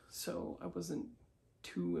books, so I wasn't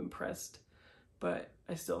too impressed, but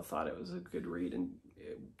I still thought it was a good read, and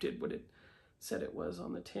it did what it said it was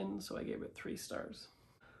on the tin, so I gave it 3 stars.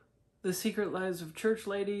 The Secret Lives of Church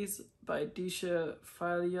Ladies by Disha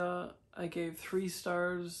Falia, I gave 3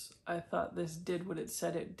 stars. I thought this did what it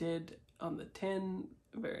said it did on the tin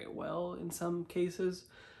very well in some cases,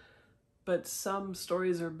 but some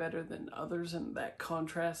stories are better than others, and that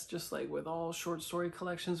contrast, just like with all short story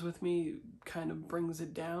collections with me, kind of brings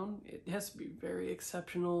it down. It has to be very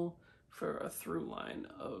exceptional for a through line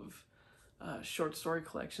of short story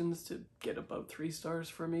collections to get above 3 stars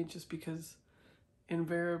for me, just because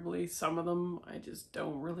invariably some of them I just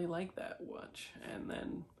don't really like that much. And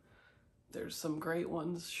then there's some great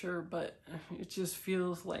ones, sure, but it just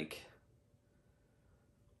feels like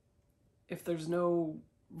if there's no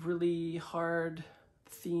really hard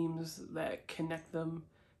themes that connect them,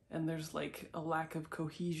 and there's like a lack of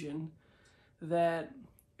cohesion, that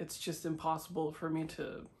it's just impossible for me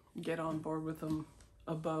to get on board with them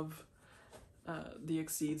above the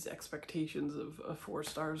exceeds expectations of 4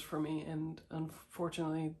 stars for me. And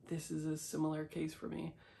unfortunately, this is a similar case for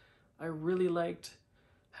me. I really liked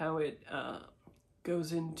how it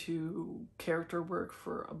goes into character work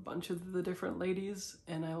for a bunch of the different ladies,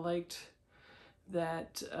 and I liked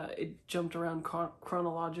that it jumped around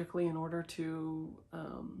chronologically in order to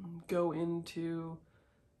go into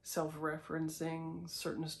self-referencing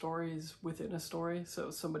certain stories within a story. So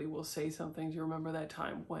somebody will say something, do you remember that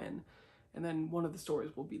time when? And then one of the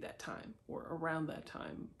stories will be that time or around that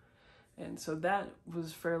time. And so that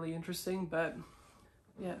was fairly interesting, but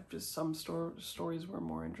yeah, just some stories were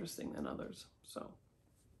more interesting than others. So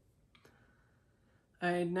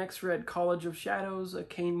I next read College of Shadows, a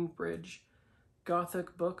Cambridge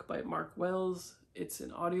Gothic book by Mark Wells. It's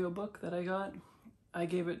an audiobook that I got. I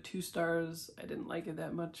gave it 2 stars. I didn't like it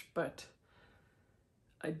that much, but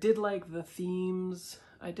I did like the themes.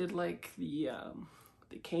 I did like the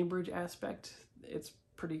Cambridge aspect. It's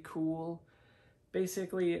pretty cool.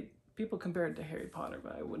 Basically, people compare it to Harry Potter,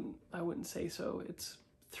 but I wouldn't say so. It's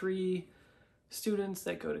 3 students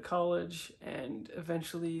that go to college, and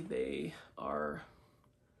eventually they are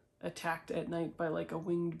attacked at night by like a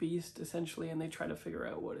winged beast, essentially, and they try to figure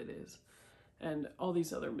out what it is. And all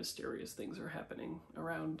these other mysterious things are happening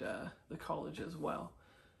around the college as well.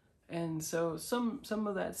 And so some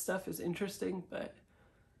of that stuff is interesting, but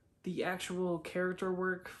the actual character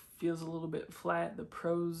work feels a little bit flat. The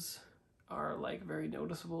prose are like very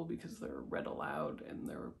noticeable because they're read aloud and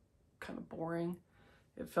they're kind of boring.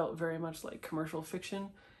 It felt very much like commercial fiction.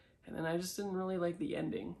 And then I just didn't really like the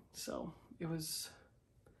ending. So it was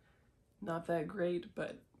not that great,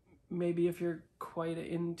 but maybe if you're quite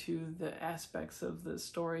into the aspects of the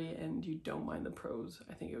story and you don't mind the prose,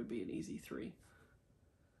 I think it would be an easy 3.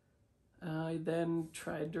 I then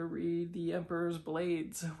tried to read The Emperor's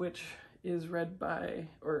Blades, which is read by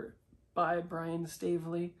Brian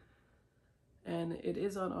Staveley, and it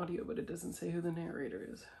is on audio, but it doesn't say who the narrator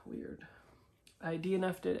is. Weird. I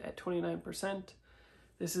DNF'd it at 29%.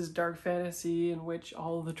 This is dark fantasy in which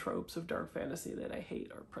all the tropes of dark fantasy that I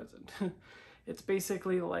hate are present. It's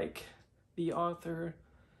basically like the author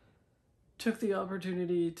took the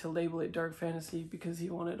opportunity to label it dark fantasy because he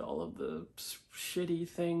wanted all of the shitty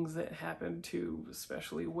things that happen to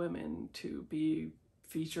especially women to be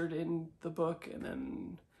featured in the book, and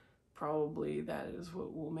then probably that is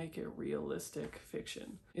what will make it realistic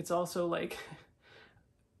fiction. It's also like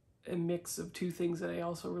a mix of 2 things that I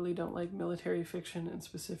also really don't like: military fiction and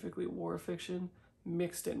specifically war fiction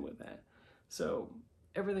mixed in with that. So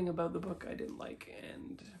everything about the book I didn't like,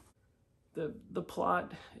 and the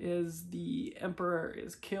plot is the emperor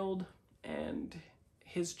is killed and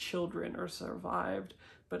his children are survived,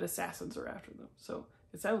 but assassins are after them. So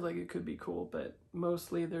it sounds like it could be cool, but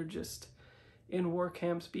mostly they're just in war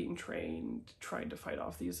camps being trained, trying to fight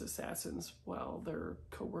off these assassins while their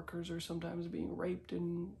co-workers are sometimes being raped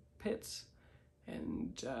in pits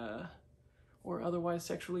and or otherwise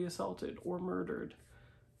sexually assaulted or murdered.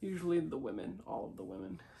 Usually the women, all of the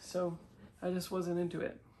women. So I just wasn't into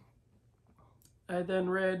it. I then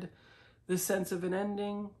read The Sense of an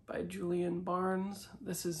Ending by Julian Barnes.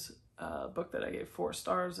 This is a book that I gave 4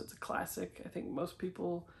 stars. It's a classic. I think most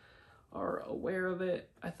people are aware of it.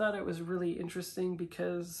 I thought it was really interesting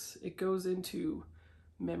because it goes into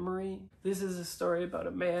memory. This is a story about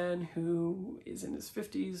a man who is in his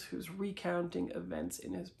 50s who's recounting events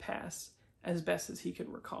in his past as best as he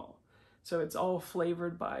can recall. So it's all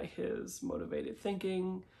flavored by his motivated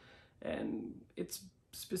thinking, and it's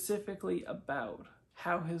specifically about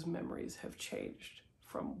how his memories have changed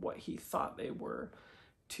from what he thought they were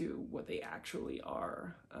to what they actually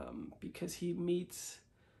are, because he meets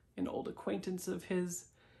an old acquaintance of his,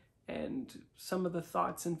 and some of the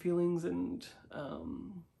thoughts and feelings and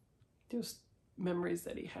just memories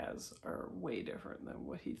that he has are way different than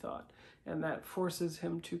what he thought, and that forces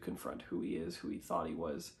him to confront who he is, who he thought he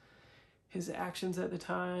was, his actions at the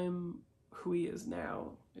time, who he is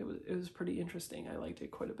now. It was pretty interesting. I liked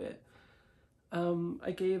it quite a bit.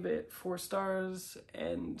 I gave it 4 stars,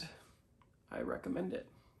 and I recommend it.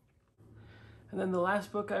 And then the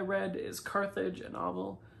last book I read is Carthage, a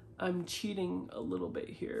novel. I'm cheating a little bit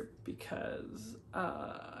here because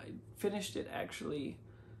I finished it actually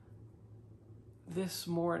this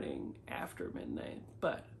morning after midnight,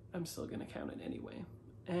 but I'm still going to count it anyway.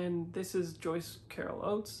 And this is Joyce Carol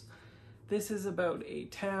Oates. This is about a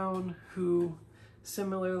town who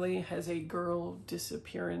similarly has a girl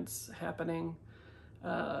disappearance happening.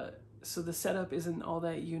 So the setup isn't all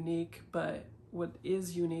that unique, but what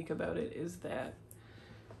is unique about it is that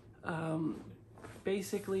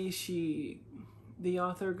basically the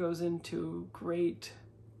author goes into great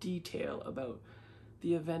detail about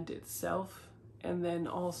the event itself, and then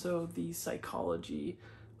also the psychology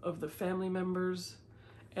of the family members,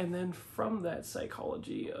 and then from that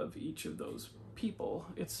psychology of each of those people,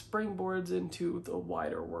 it springboards into the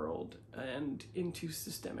wider world and into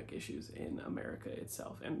systemic issues in America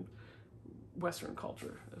itself and Western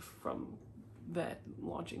culture from that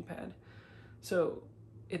launching pad. So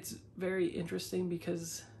it's very interesting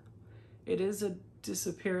because it is a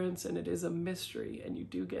disappearance and it is a mystery, and you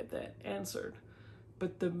do get that answered.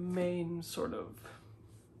 But the main sort of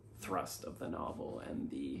thrust of the novel and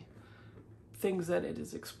the things that it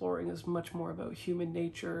is exploring is much more about human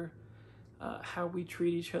nature, how we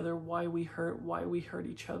treat each other, why we hurt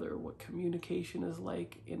each other, what communication is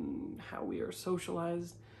like in how we are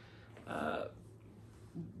socialized,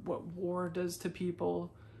 what war does to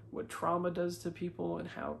people, what trauma does to people, and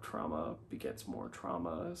how trauma begets more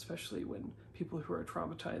trauma, especially when people who are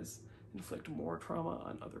traumatized inflict more trauma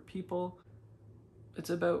on other people. It's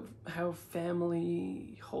about how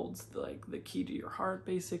family holds the key to your heart.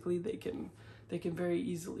 Basically, they can very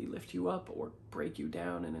easily lift you up or break you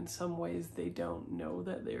down, and in some ways they don't know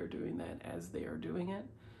that they are doing that as they are doing it.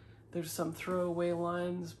 There's some throwaway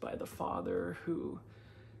lines by the father who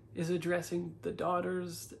is addressing the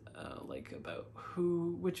daughters, like about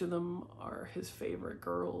which of them are his favorite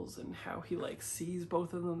girls, and how he sees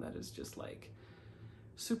both of them. That is just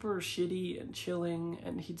super shitty and chilling,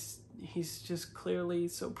 and he's just clearly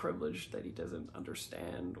so privileged that he doesn't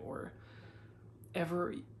understand or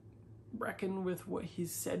ever reckon with what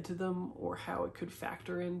he's said to them or how it could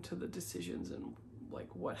factor into the decisions and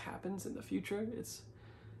what happens in the future.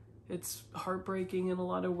 It's heartbreaking in a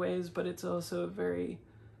lot of ways, but it's also a very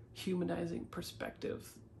humanizing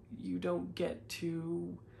perspective. You don't get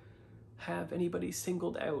to have anybody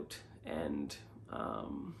singled out and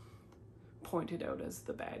pointed out as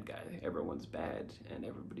the bad guy. Everyone's bad and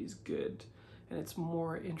everybody's good, and it's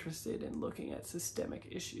more interested in looking at systemic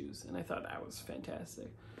issues, and I thought that was fantastic.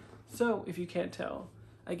 So if you can't tell,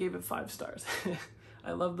 I gave it 5 stars.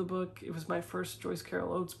 I love the book. It was my first Joyce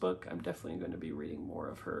Carol Oates book. I'm definitely going to be reading more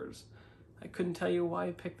of hers. I couldn't tell you why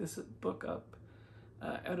I picked this book up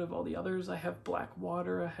out of all the others. I have Black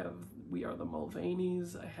Water, I have We Are the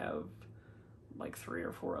Mulvaneys, I have 3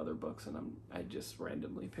 or 4 other books, and I just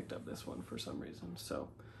randomly picked up this one for some reason. So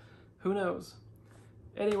who knows?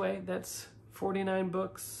 Anyway, that's 49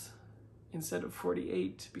 books instead of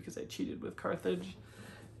 48 because I cheated with Carthage.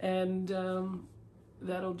 And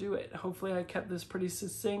that'll do it. Hopefully I kept this pretty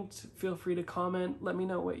succinct. Feel free to comment. Let me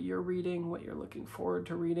know what you're reading, what you're looking forward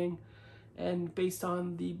to reading. And based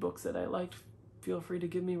on the books that I liked, feel free to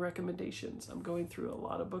give me recommendations. I'm going through a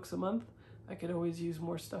lot of books a month. I could always use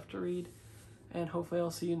more stuff to read. And hopefully I'll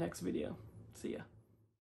see you next video. See ya.